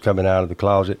agent was coming out of the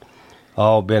closet,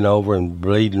 all bent over and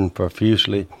bleeding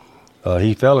profusely.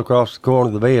 He fell across the corner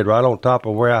of the bed right on top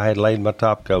of where I had laid my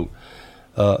top coat.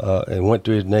 And went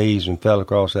to his knees and fell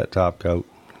across that top coat.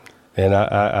 And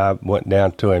I went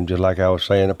down to him just like I was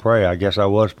saying a prayer. I guess I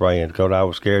was praying because I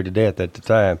was scared to death at the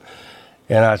time.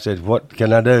 And I said, what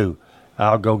can I do?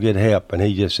 I'll go get help. And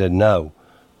he just said, no,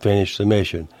 finish the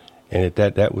mission. And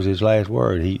that was his last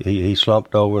word. He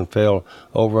slumped over and fell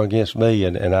over against me,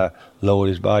 and I lowered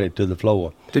his body to the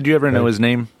floor. Did you ever know his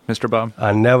name, Mr. Bob?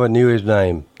 I never knew his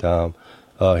name, Tom.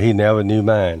 He never knew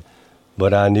mine.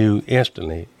 But I knew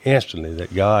instantly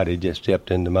that God had just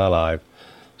stepped into my life,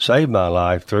 saved my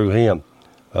life through him.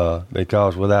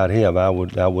 because without him, I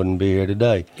wouldn't be here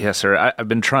today. Yes, sir. I've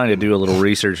been trying to do a little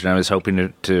research, and I was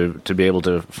hoping to be able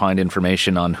to find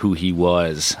information on who he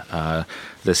was.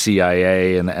 The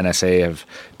CIA and the NSA have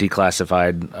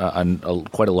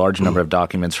declassified quite a large number of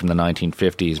documents from the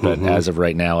 1950s, but as of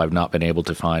right now, I've not been able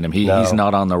to find him. He's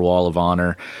not on the Wall of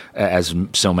Honor, as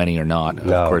so many are not,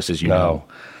 of course, as you know.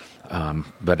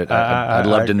 But I'd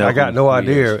love to know. I got no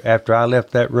idea after I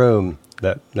left that room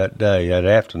that day, that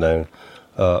afternoon,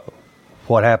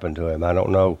 what happened to him. I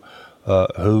don't know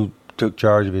who took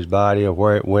charge of his body or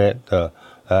where it went.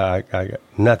 I got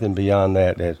nothing beyond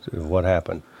that as to what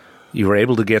happened. You were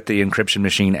able to get the encryption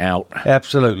machine out.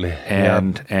 Absolutely.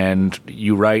 And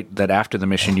you write that after the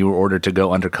mission, you were ordered to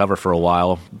go undercover for a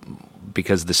while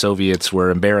because the Soviets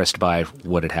were embarrassed by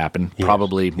what had happened,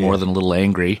 probably more than a little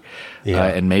angry,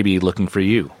 and maybe looking for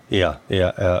you.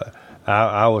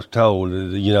 I was told,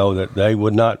 that they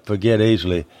would not forget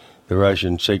easily the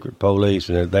Russian secret police,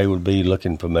 and that they would be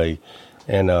looking for me.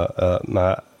 And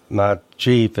my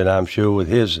chief, and I'm sure with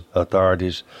his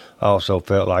authorities, also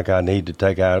felt like I need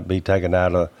to be taken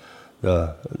out of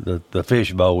the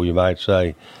fishbowl, you might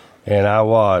say. And I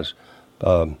was.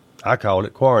 I called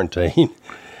it quarantine.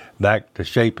 Back to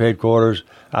SHAPE headquarters.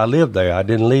 I lived there. I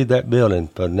didn't leave that building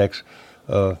for the next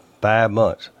 5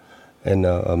 months, and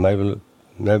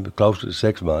maybe close to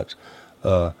 6 months.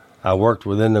 I worked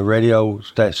within the radio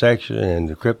section and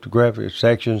the cryptographic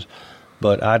sections,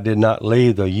 but I did not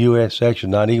leave the U.S. section,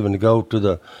 not even to go to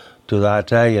the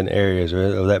Italian areas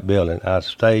of that building. I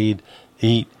stayed,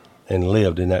 eat, and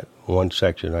lived in that one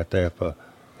section right there for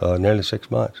nearly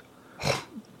 6 months.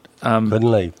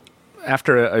 Couldn't leave.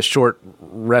 After a short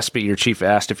respite, your chief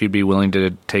asked if you'd be willing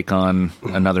to take on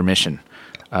another mission,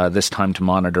 this time to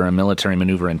monitor a military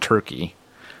maneuver in Turkey.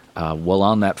 While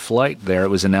on that flight there, it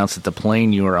was announced that the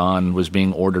plane you were on was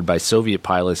being ordered by Soviet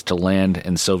pilots to land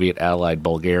in Soviet-allied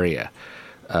Bulgaria.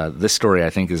 This story, I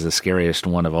think, is the scariest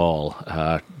one of all.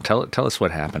 Tell us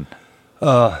what happened.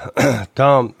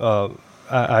 Tom,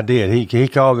 I did. He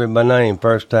called me by name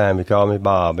first time. He called me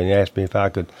Bob, and he asked me if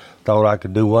thought I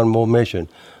could do one more mission.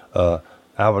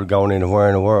 I would have gone anywhere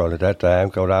in the world at that time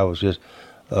because I was just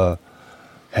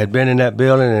had been in that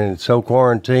building and so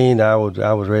quarantined. I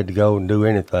was ready to go and do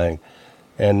anything,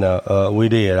 and we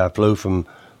did. I flew from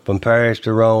Paris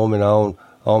to Rome and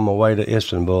on my way to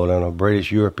Istanbul on a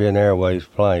British European Airways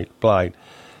flight.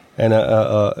 And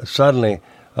suddenly,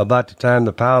 about the time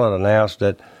the pilot announced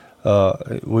that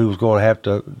we was going to have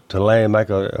to land, make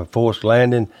a forced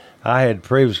landing, I had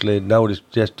previously noticed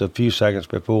just a few seconds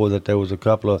before that there was a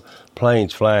couple of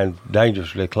planes flying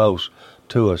dangerously close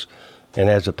to us. And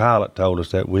as the pilot told us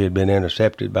that we had been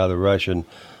intercepted by the Russian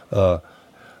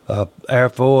Air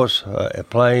Force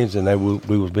planes, and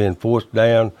we was being forced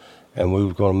down, and we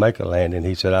were going to make a landing.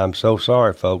 He said, "I'm so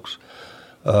sorry, folks,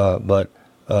 but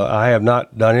I have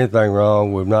not done anything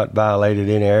wrong. We've not violated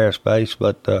any airspace,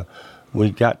 but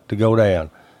we got to go down."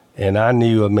 And I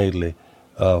knew immediately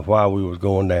why we was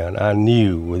going down. I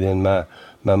knew within my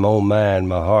own mind,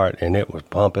 my heart, and it was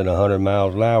pumping 100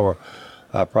 miles an hour.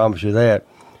 I promise you that.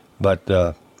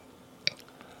 But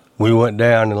we went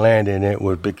down and landed, and it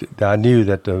was I knew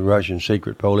that the Russian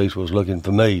secret police was looking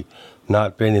for me,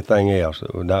 not for anything else.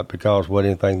 It was not because of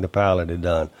anything the pilot had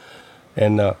done.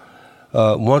 And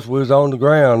once we was on the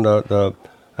ground,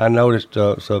 I noticed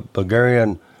some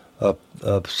Bulgarian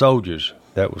soldiers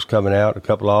that was coming out, a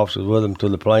couple of officers with them, to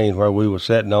the plane where we were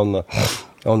sitting on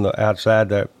the outside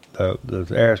the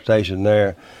air station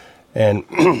there, and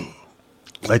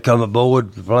they come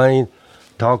aboard the plane,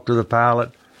 talked to the pilot,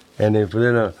 and then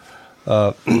within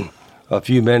a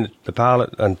few minutes, the pilot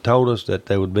told us that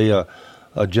there would be a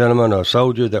gentleman, a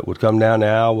soldier, that would come down the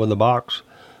aisle with a box,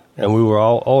 and we were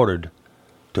all ordered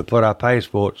to put our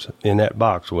passports in that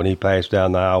box when he passed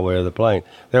down the aisleway of the plane.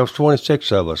 There was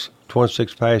 26 of us,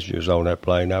 26 passengers on that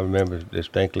plane. I remember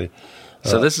distinctly.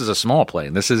 So this is a small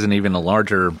plane. This isn't even a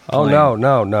larger plane. Oh,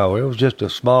 no. It was just a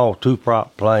small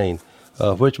two-prop plane,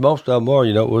 which most of them were.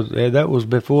 That was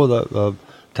before the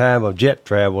time of jet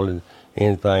travel and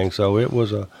anything. So it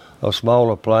was a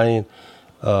smaller plane,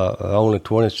 only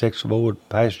 26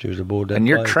 passengers aboard that plane. And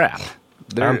you're trapped.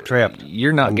 I'm trapped.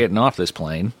 You're not getting off this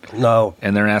plane. No.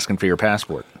 And they're asking for your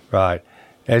passport. Right.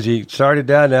 As he started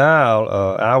down the aisle,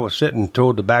 I was sitting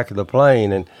toward the back of the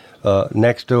plane, and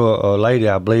next to a lady,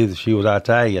 I believe she was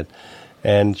Italian,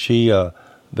 and she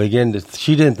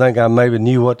she didn't think I maybe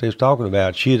knew what they was talking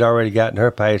about. She had already gotten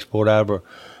her passport out of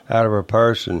her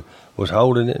purse and was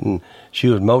holding it, and she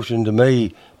was motioning to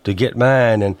me to get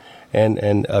mine,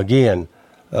 and again,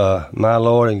 my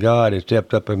Lord and God had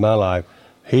stepped up in my life.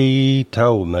 He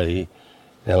told me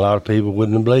And a lot of people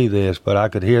wouldn't believe this, but I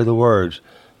could hear the words,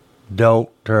 "Don't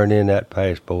turn in that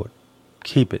passport.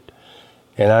 Keep it."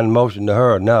 And I motioned to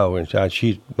her, no. And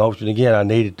she motioned again, I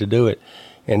needed to do it.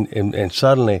 And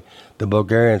suddenly the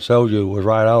Bulgarian soldier was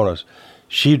right on us.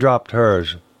 She dropped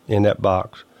hers in that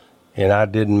box, and I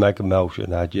didn't make a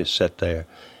motion. I just sat there.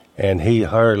 And he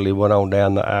hurriedly went on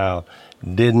down the aisle,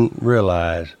 didn't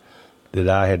realize that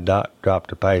I had not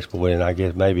dropped the passport, and I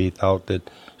guess maybe he thought that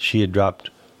she had dropped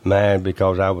mine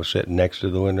because I was sitting next to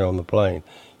the window on the plane,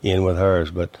 in with hers.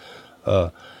 But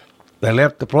they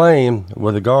left the plane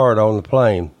with a guard on the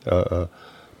plane to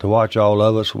watch all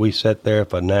of us. We sat there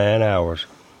for 9 hours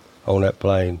on that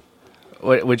plane.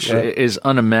 Which is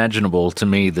unimaginable to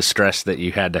me, the stress that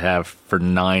you had to have for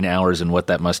 9 hours and what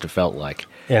that must have felt like.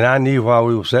 And I knew while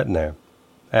we were sitting there.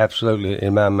 Absolutely.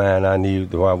 In my mind, I knew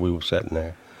while we were sitting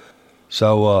there.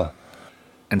 So...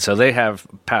 and so they have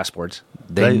passports.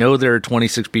 They know there are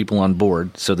 26 people on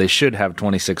board, so they should have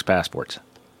 26 passports.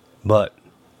 But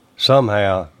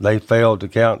somehow they failed to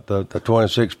count the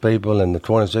 26 people and the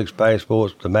 26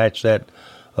 passports to match that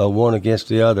one against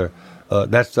the other.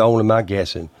 That's the only my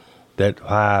guessing, that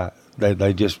why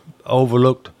they just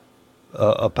overlooked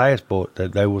a passport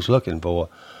that they was looking for.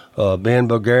 Being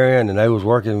Bulgarian, and they was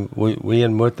working we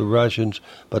in with the Russians,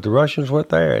 but the Russians weren't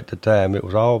there at the time. It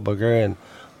was all Bulgarian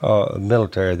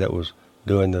military that was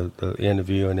doing the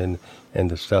interviewing and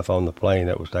the stuff on the plane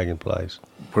that was taking place.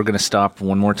 We're going to stop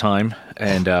one more time,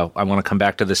 and I want to come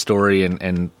back to the story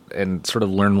and sort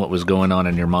of learn what was going on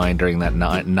in your mind during that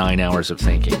 9 hours of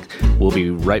thinking. We'll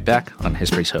be right back on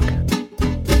History's Hook.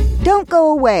 Don't go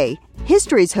away.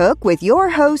 History's Hook with your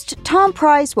host, Tom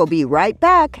Price, will be right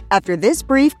back after this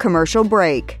brief commercial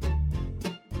break.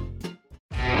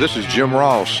 This is Jim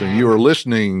Ross, and you are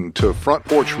listening to Front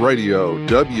Porch Radio,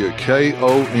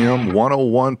 WKOM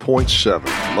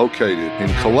 101.7, located in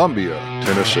Columbia,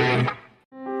 Tennessee.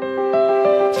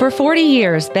 For 40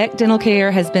 years, Beck Dental Care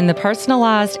has been the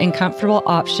personalized and comfortable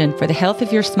option for the health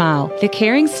of your smile. The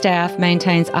caring staff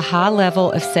maintains a high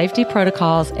level of safety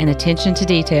protocols and attention to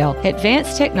detail.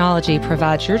 Advanced technology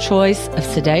provides your choice of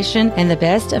sedation and the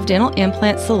best of dental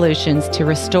implant solutions to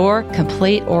restore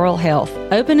complete oral health.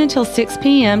 Open until 6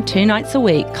 p.m. 2 nights a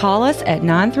week. Call us at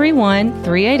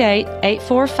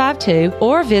 931-388-8452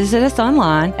 or visit us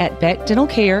online at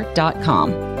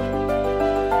beckdentalcare.com.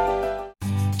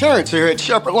 Terrence here at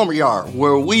Shepherd Lumberyard,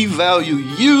 where we value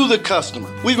you, the customer.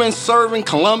 We've been serving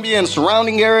Columbia and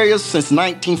surrounding areas since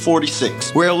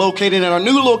 1946. We're located in our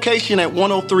new location at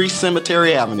 103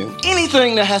 Cemetery Avenue.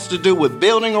 Anything that has to do with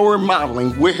building or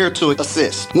remodeling, we're here to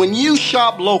assist. When you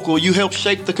shop local, you help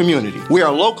shape the community. We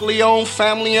are locally owned,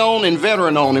 family owned, and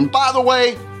veteran owned. And by the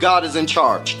way, God is in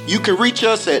charge. You can reach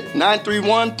us at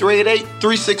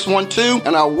 931-388-3612,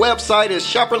 and our website is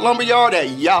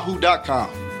shepherdlumberyard@yahoo.com.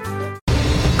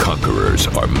 Conquerors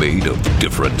are made of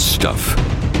different stuff.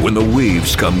 When the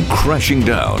waves come crashing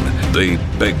down, they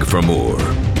beg for more.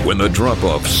 When the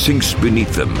drop-off sinks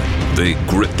beneath them, they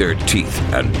grit their teeth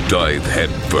and dive head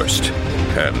first.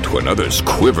 And when others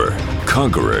quiver,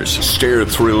 conquerors stare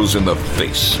thrills in the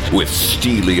face with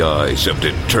steely eyes of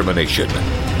determination.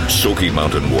 Smoky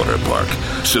Mountain Water Park,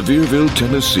 Sevierville,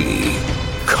 Tennessee.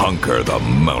 Conquer the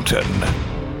mountain.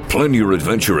 Plan your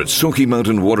adventure at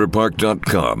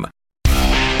SmokyMountainWaterPark.com.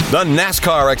 The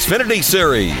NASCAR Xfinity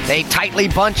Series. They tightly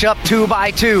bunch up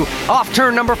 2x2. Off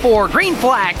turn number 4, green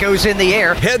flag goes in the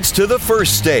air. Heads to the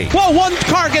first stage. Whoa, one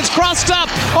car gets crossed up,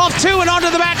 off 2 and onto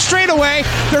the back straightaway.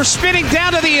 They're spinning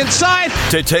down to the inside.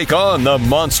 To take on the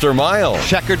Monster Mile.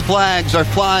 Checkered flags are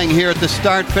flying here at the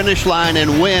start-finish line,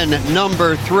 and win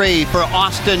number 3 for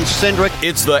Austin Cindric.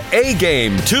 It's the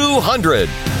A-Game 200.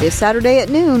 This Saturday at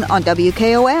noon on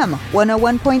WKOM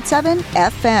 101.7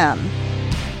 FM.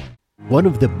 One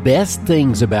of the best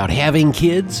things about having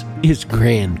kids is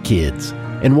grandkids.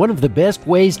 And one of the best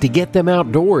ways to get them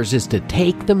outdoors is to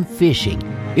take them fishing.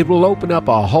 It will open up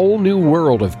a whole new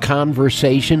world of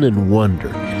conversation and wonder.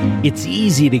 It's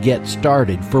easy to get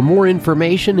started. For more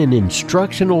information and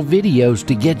instructional videos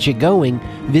to get you going,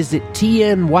 visit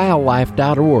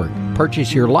tnwildlife.org.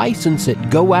 Purchase your license at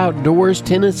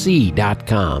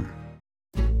GoOutdoorsTennessee.com.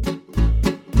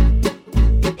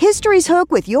 History's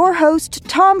Hook with your host,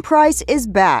 Tom Price, is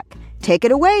back. Take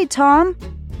it away, Tom.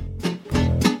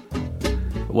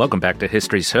 Welcome back to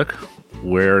History's Hook.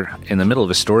 We're in the middle of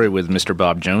a story with Mr.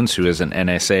 Bob Jones, who is an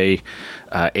NSA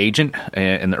agent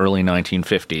in the early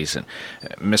 1950s. And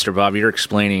Mr. Bob, you're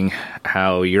explaining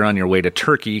how you're on your way to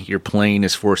Turkey. Your plane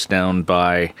is forced down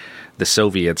by the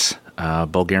Soviets.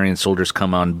 Bulgarian soldiers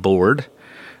come on board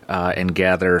and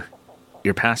gather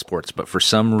your passports, but for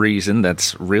some reason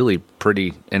that's really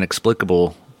pretty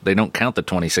inexplicable they don't count the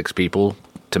 26 people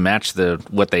to match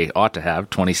what they ought to have,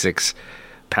 26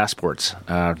 passports.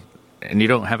 And you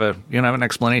don't have an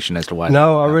explanation as to why.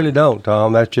 No, I really don't,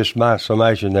 Tom. That's just my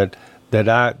summation that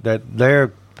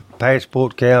their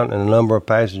passport count and the number of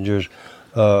passengers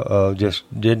just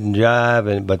didn't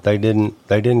jive, but they didn't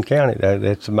count it.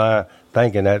 That's my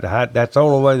thinking. That's the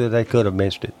only way that they could have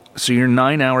missed it. So you're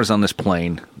 9 hours on this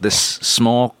plane, this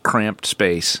small, cramped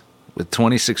space with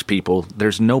 26 people.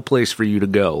 There's no place for you to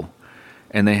go,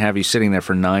 and they have you sitting there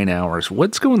for 9 hours.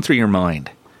 What's going through your mind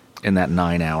in that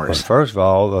 9 hours? Well, first of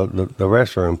all, the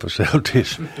restroom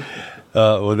facilities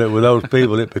with those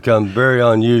people, it becomes very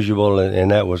unusual,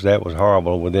 and that was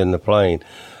horrible within the plane.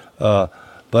 But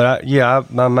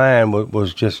my mind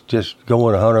was just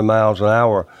going 100 miles an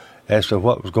hour as to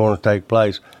what was going to take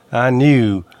place. I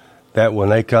knew that when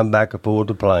they come back aboard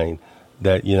the plane,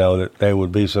 that that there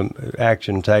would be some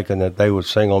action taken, that they would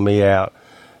single me out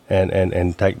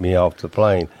and take me off the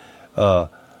plane.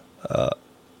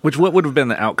 What would have been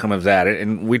the outcome of that?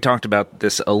 And we talked about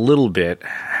this a little bit.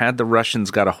 Had the Russians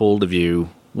got a hold of you,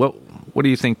 what do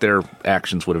you think their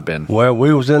actions would have been? Well,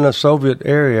 we was in a Soviet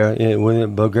area.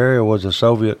 Bulgaria was a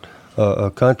Soviet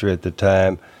country at the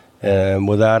time, and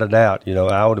without a doubt,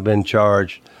 I would have been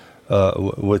charged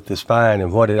with the spying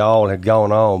and what it all had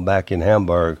gone on back in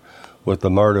Hamburg with the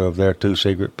murder of their 2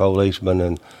 secret policemen,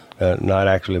 and not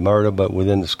actually murder, but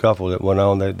within the scuffle that went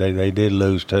on, they did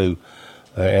lose 2.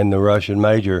 And the Russian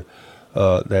major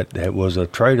that was a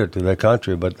traitor to their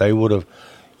country, but they would have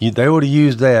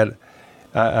used that.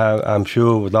 I'm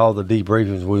sure with all the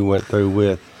debriefings we went through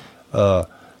with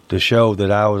to show that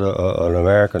I was an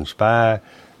American spying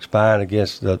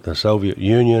against the Soviet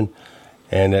Union,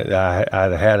 and that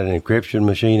I had an encryption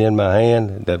machine in my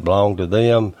hand that belonged to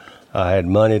them. I had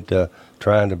money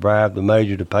trying to bribe the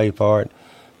major to pay for it,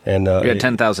 and you had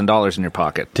 $10,000 in your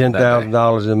pocket.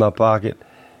 $10,000 in my pocket.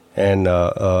 And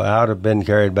I would have been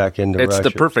carried back into Russia. It's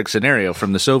the perfect scenario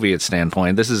from the Soviet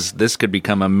standpoint. This could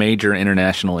become a major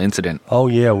international incident. Oh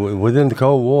yeah, within the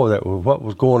Cold War, what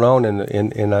was going on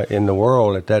in the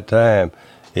world at that time,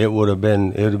 it would have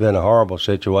been a horrible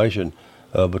situation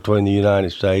between the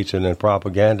United States and the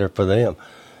propaganda for them.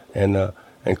 And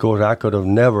of course, I could have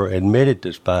never admitted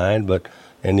to spying,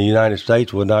 and the United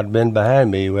States would not have been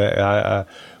behind me. We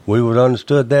would have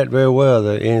understood that very well,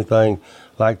 that anything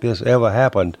like this ever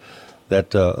happened,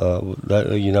 that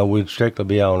we'd strictly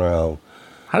be on our own.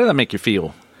 How did that make you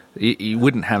feel? You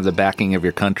wouldn't have the backing of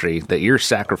your country that you're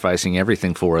sacrificing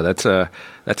everything for. That's a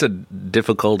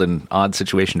difficult and odd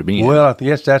situation to be in. Well, I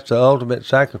guess that's the ultimate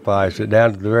sacrifice.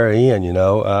 Down to the very end,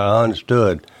 I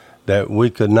understood that we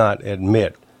could not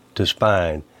admit to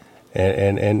spying,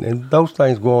 and those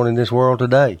things go on in this world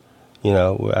today.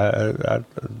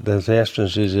 There's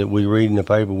instances that we read in the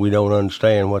paper, we don't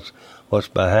understand what's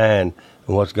behind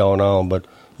and what's going on. But,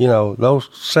 those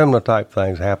similar type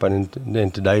things happen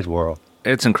in today's world.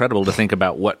 It's incredible to think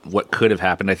about what could have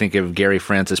happened. I think of Gary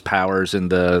Francis Powers and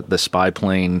the spy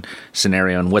plane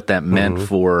scenario and what that meant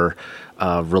for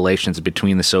relations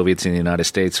between the Soviets and the United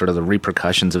States, sort of the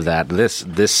repercussions of that.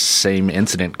 This same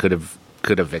incident could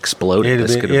have exploded.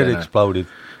 It exploded.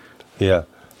 Yeah,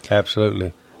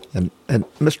 absolutely. And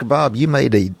Mr. Bob, you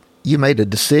made a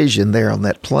decision there on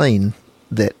that plane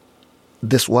that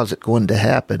this wasn't going to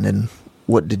happen. And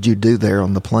what did you do there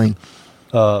on the plane?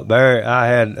 Barry, I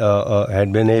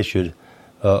had been issued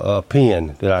a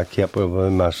pen that I kept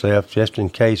with myself just in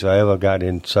case I ever got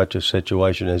in such a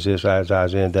situation as this as I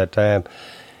was in at that time.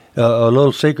 A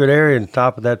little secret area in the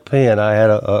top of that pen, I had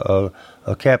a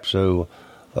capsule,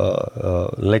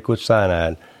 liquid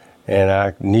cyanide, and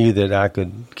I knew that I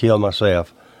could kill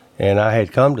myself. And I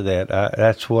had come to that.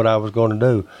 That's what I was going to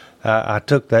do. I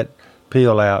took that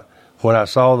pill out. When I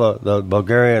saw the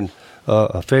Bulgarian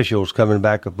officials coming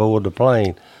back aboard the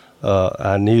plane,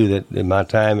 I knew that my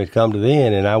time had come to the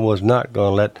end, and I was not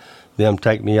going to let them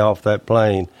take me off that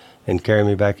plane and carry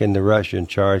me back into Russia and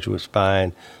charged with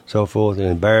spying, so forth, and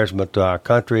embarrassment to our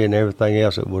country and everything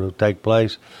else that would have taken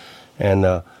place. And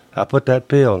I put that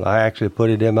pill, I actually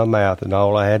put it in my mouth, and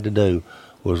all I had to do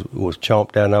was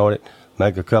chomp down on it,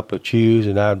 make a couple of chews,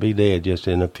 and I'd be dead just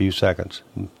in a few seconds,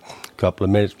 a couple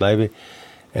of minutes maybe.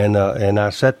 And I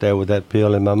sat there with that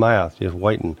pill in my mouth, just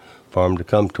waiting for him to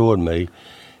come toward me.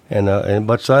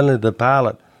 But suddenly the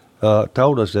pilot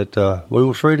told us that we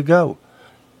were free to go,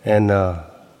 and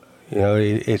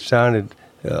it sounded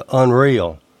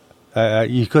unreal.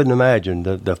 You couldn't imagine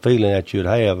the feeling that you'd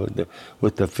have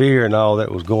with the fear and all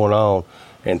that was going on.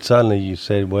 And suddenly you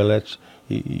said, "Well,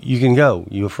 you can go.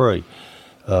 You're free."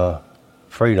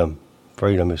 Freedom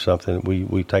is something that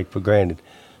we take for granted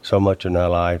so much in our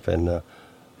life, and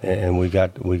and we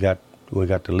got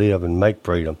to live and make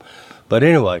freedom. But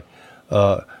anyway,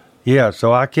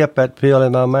 so I kept that pill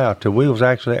in my mouth till we was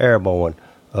actually airborne.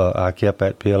 I kept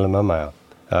that pill in my mouth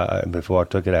before I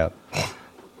took it out.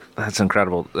 That's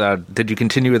incredible. Did you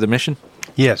continue with the mission?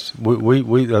 Yes,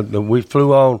 we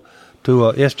flew on to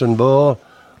Istanbul.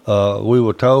 We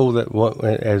were told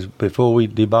that before we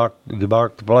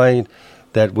debarked the plane,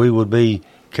 that we would be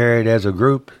carried as a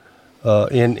group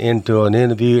into an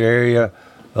interview area.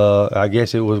 I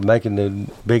guess it was making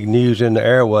the big news in the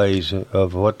airways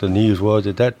of what the news was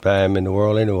at that time in the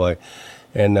world anyway.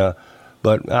 And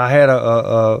but I had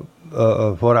a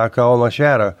what I call my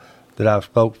shadow that I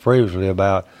spoke previously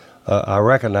about. I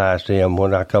recognized him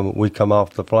when we come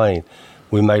off the plane.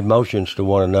 We made motions to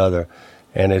one another,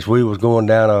 and as we was going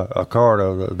down a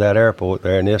corridor of that airport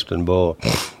there in Istanbul,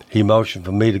 he motioned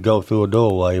for me to go through a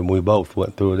doorway, and we both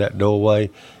went through that doorway.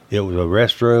 It was a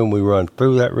restroom. We run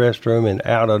through that restroom and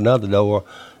out another door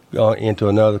into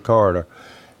another corridor.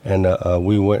 And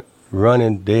we went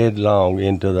running dead long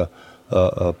into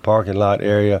the parking lot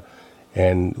area,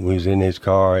 and we was in his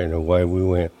car, and away we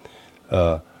went.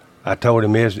 I told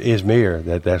him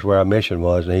Izmir, that's where our mission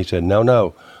was, and he said,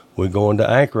 no, we're going to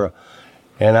Ankara.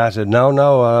 And I said,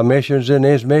 no, our mission's in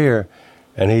Izmir.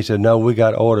 And he said, no, we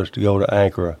got orders to go to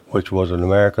Ankara, which was an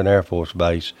American Air Force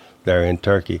base there in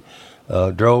Turkey.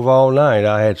 Drove all night.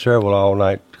 I had several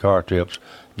all-night car trips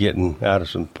getting out of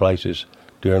some places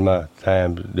during my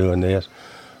time doing this.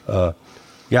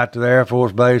 Got to the Air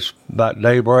Force base about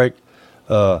daybreak.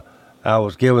 I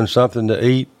was given something to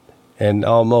eat, and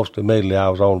almost immediately I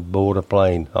was on board a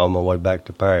plane on my way back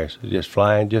to Paris. Just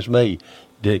flying, just me,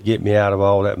 did get me out of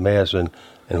all that mess and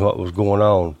what was going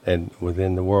on and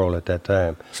within the world at that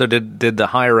time. So did the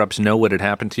higher ups know what had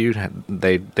happened to you?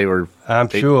 They were. I'm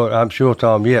sure,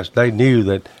 Tom. Yes, they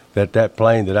knew that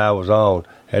plane that I was on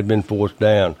had been forced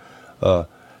down.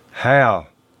 How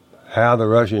the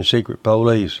Russian secret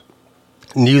police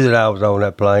knew that I was on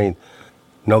that plane,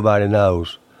 nobody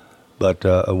knows. But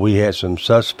we had some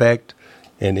suspect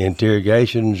in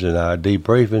interrogations and our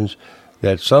debriefings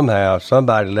that somehow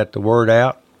somebody let the word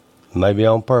out. Maybe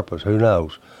on purpose, who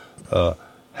knows?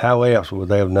 How else would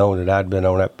they have known that I'd been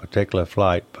on that particular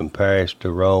flight from Paris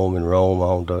to Rome and Rome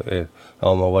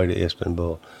on my way to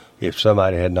Istanbul? If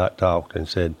somebody had not talked and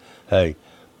said, hey,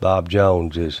 Bob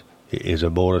Jones is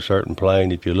aboard a certain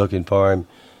plane. If you're looking for him,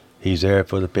 he's there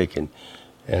for the picking.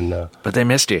 And but they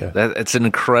missed you. It's an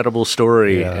incredible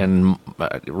story, and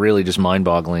really just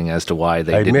mind-boggling as to why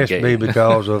they didn't missed get me you.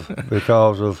 because of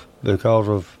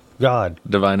God.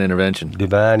 Divine intervention.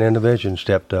 Divine intervention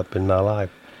stepped up in my life.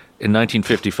 In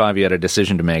 1955, you had a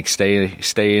decision to make: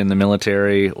 stay in the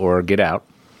military or get out.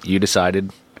 You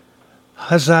decided.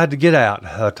 I decided to get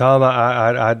out. Tom,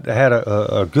 I had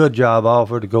a good job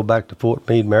offer to go back to Fort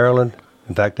Meade, Maryland.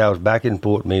 In fact, I was back in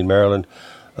Fort Meade, Maryland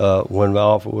when the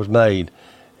offer was made.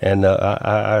 And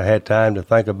I had time to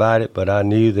think about it, but I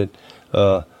knew that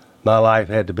my life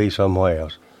had to be somewhere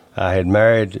else. I had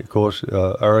married, of course,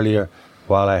 earlier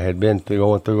while I had been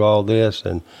going through all this,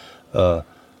 and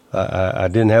I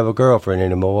didn't have a girlfriend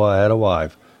anymore. I had a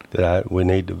wife that we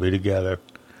need to be together.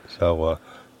 So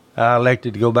I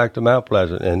elected to go back to Mount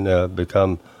Pleasant and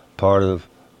become part of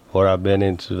what I've been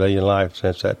in civilian life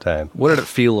since that time. What did it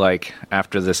feel like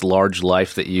after this large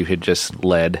life that you had just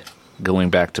led,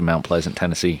 going back to Mount Pleasant,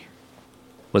 Tennessee?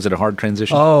 Was it a hard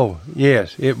transition? Oh,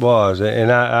 yes, it was.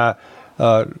 And I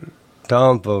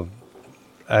Tom,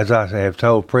 as I have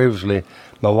told previously,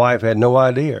 my wife had no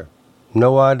idea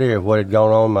what had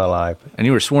gone on in my life. And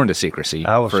you were sworn to secrecy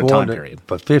for a time period.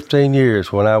 For 15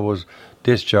 years, when I was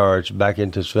discharged back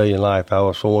into civilian life, I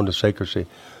was sworn to secrecy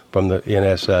from the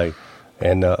NSA,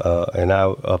 and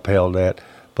I upheld that.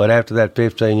 But after that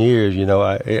 15 years,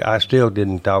 I still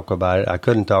didn't talk about it. I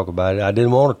couldn't talk about it. I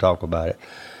didn't want to talk about it,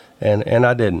 and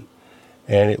I didn't.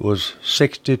 And it was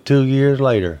 62 years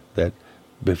later that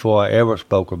before I ever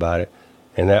spoke about it,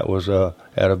 and that was at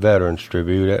a veterans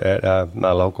tribute at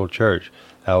my local church.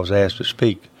 I was asked to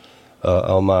speak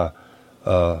on my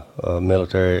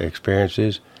military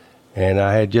experiences, and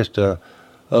I had just a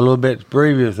little bit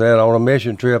previous to that on a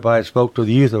mission trip. I spoke to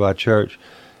the youth of our church,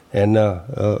 and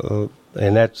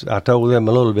that's, I told them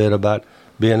a little bit about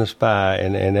being a spy,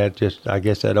 and that just, I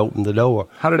guess that opened the door.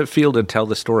 How did it feel to tell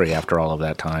the story after all of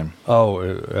that time? Oh,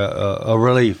 a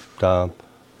relief, Tom.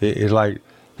 It's like,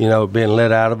 being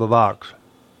let out of a box.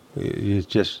 It's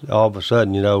just all of a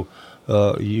sudden,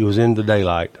 you was in the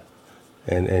daylight,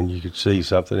 and you could see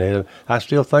something. I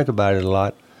still think about it a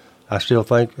lot. I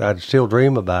still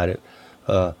dream about it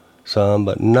some,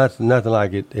 but nothing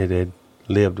like it had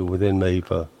lived within me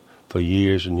for for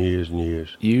years and years and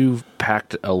years. You've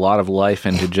packed a lot of life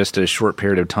into just a short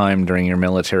period of time during your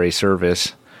military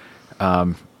service.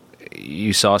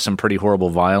 You saw some pretty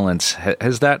horrible violence.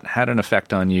 Has that had an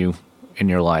effect on you in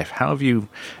your life? How have you,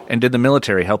 and did the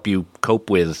military help you cope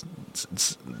with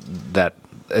that,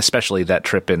 especially that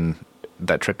trip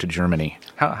to Germany?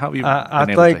 How have you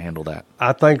been able to handle that?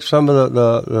 I think some of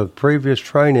the previous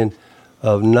training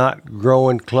of not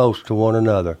growing close to one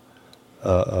another,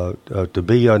 to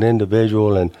be an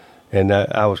individual, and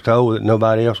I was told that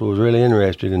nobody else was really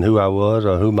interested in who I was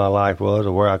or who my life was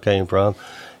or where I came from,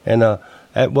 and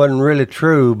that wasn't really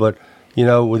true. But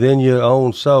within your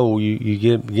own soul,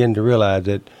 you begin to realize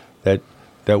that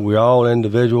we're all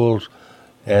individuals,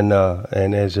 and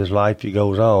as this life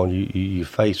goes on, you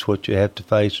face what you have to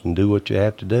face and do what you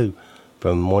have to do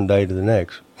from one day to the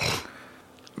next.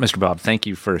 Mr. Bob, thank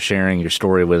you for sharing your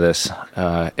story with us.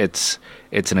 It's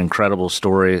an incredible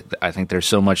story. I think there's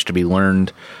so much to be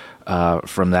learned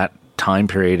from that time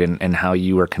period and how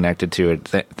you were connected to it.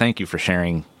 Thank you for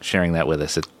sharing that with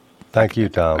us. Thank you,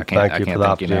 Tom. Thank you for the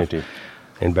opportunity.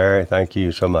 And Barry, thank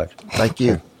you so much. Thank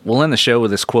you. We'll end the show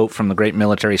with this quote from the great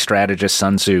military strategist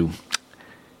Sun Tzu.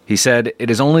 He said, "It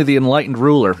is only the enlightened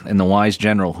ruler and the wise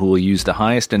general who will use the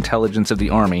highest intelligence of the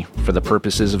army for the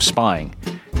purposes of spying,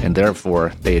 and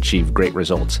therefore they achieve great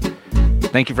results."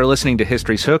 Thank you for listening to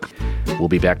History's Hook. We'll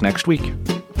be back next week.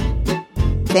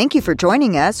 Thank you for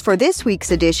joining us for this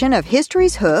week's edition of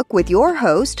History's Hook with your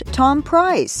host, Tom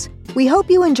Price. We hope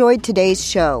you enjoyed today's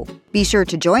show. Be sure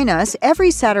to join us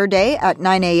every Saturday at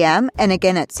 9 a.m. and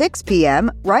again at 6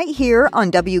 p.m. right here on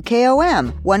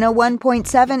WKOM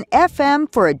 101.7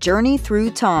 FM for a journey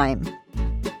through time.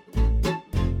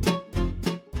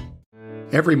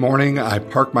 Every morning, I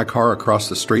park my car across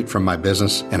the street from my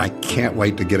business, and I can't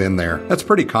wait to get in there. That's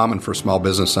pretty common for small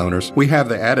business owners. We have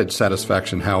the added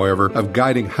satisfaction, however, of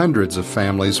guiding hundreds of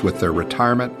families with their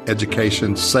retirement,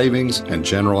 education, savings, and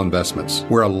general investments.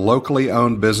 We're a locally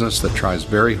owned business that tries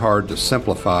very hard to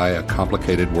simplify a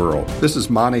complicated world. This is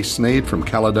Monty Sneed from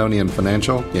Caledonian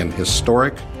Financial in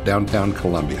historic downtown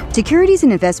Columbia. Securities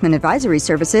and investment advisory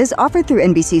services offered through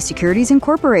NBC Securities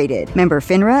Incorporated, member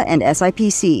FINRA and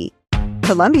SIPC.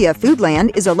 Columbia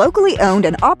Foodland is a locally owned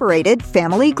and operated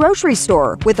family grocery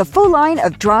store with a full line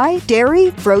of dry,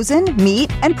 dairy, frozen, meat,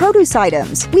 and produce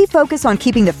items. We focus on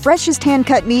keeping the freshest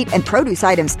hand-cut meat and produce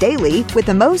items daily with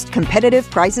the most competitive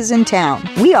prices in town.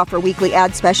 We offer weekly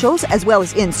ad specials as well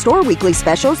as in-store weekly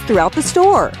specials throughout the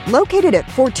store. Located at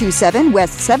 427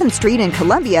 West 7th Street in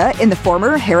Columbia in the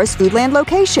former Harris Foodland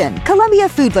location. Columbia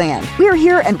Foodland. We're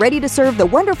here and ready to serve the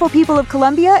wonderful people of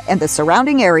Columbia and the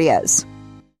surrounding areas.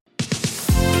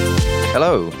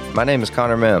 Hello, my name is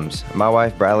Connor Mims. My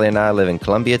wife Bradley and I live in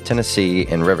Columbia, Tennessee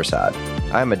in Riverside.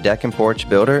 I am a deck and porch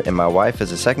builder and my wife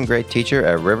is a second grade teacher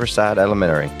at Riverside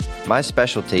Elementary. My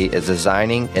specialty is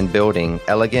designing and building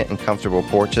elegant and comfortable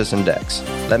porches and decks.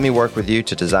 Let me work with you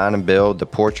to design and build the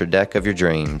porch or deck of your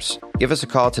dreams. Give us a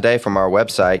call today from our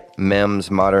website,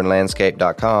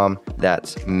 mimsmodernlandscape.com.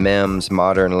 That's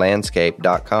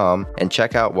mimsmodernlandscape.com and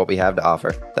check out what we have to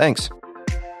offer. Thanks.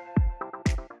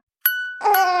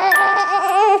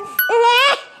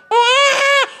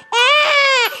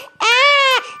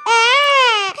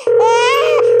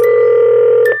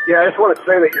 Yeah, I just want to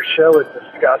say that your show is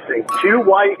disgusting. Two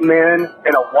white men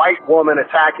and a white woman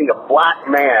attacking a black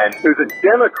man who's a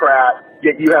Democrat,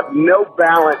 yet you have no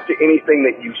balance to anything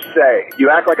that you say. You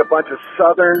act like a bunch of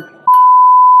Southern.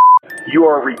 You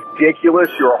are ridiculous.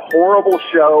 You're a horrible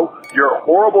show. You're a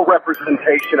horrible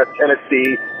representation of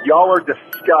Tennessee. Y'all are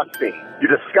disgusting.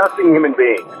 You're disgusting human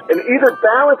beings. And either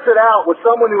balance it out with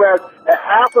someone who has a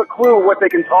half a clue what they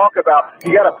can talk about.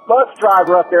 You got a bus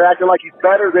driver up there acting like he's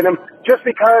better than him just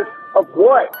because of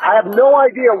what? I have no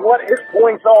idea what his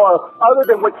points are other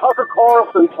than what Tucker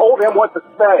Carlson told him what to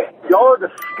say. Y'all are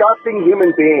disgusting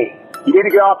human beings. You need to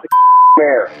get off the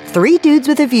air. Three Dudes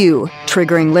with a View,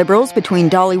 triggering liberals between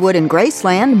Dollywood and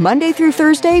Graceland Monday through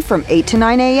Thursday from 8 to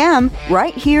 9 a.m.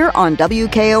 right here on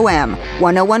WKOM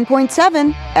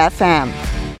 101.7 FM.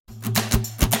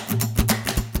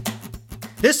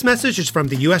 This message is from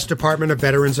the U.S. Department of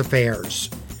Veterans Affairs.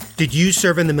 Did you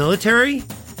serve in the military?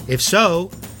 If so,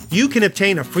 you can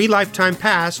obtain a free lifetime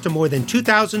pass to more than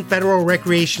 2,000 federal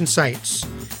recreation sites,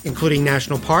 including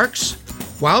national parks,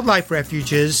 wildlife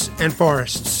refuges, and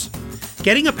forests.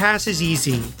 Getting a pass is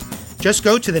easy. Just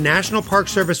go to the National Park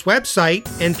Service website,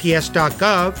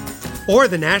 nps.gov, or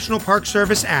the National Park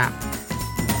Service app.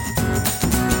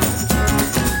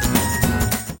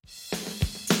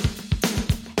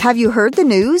 Have you heard the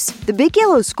news? The Big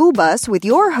Yellow School Bus with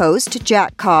your host,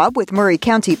 Jack Cobb with Murray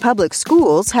County Public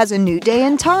Schools has a new day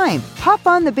and time. Hop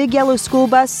on the Big Yellow School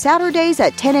Bus Saturdays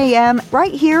at 10 a.m.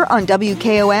 right here on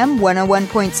WKOM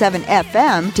 101.7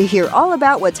 FM to hear all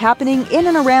about what's happening in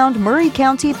and around Murray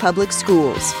County Public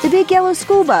Schools. The Big Yellow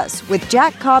School Bus with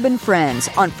Jack Cobb and Friends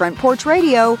on Front Porch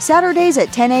Radio, Saturdays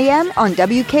at 10 a.m. on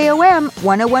WKOM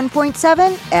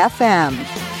 101.7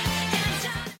 FM.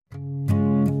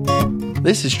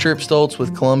 This is Trip Stoltz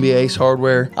with Columbia Ace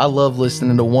Hardware. I love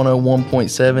listening to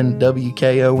 101.7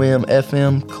 WKOM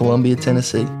FM, Columbia,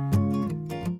 Tennessee.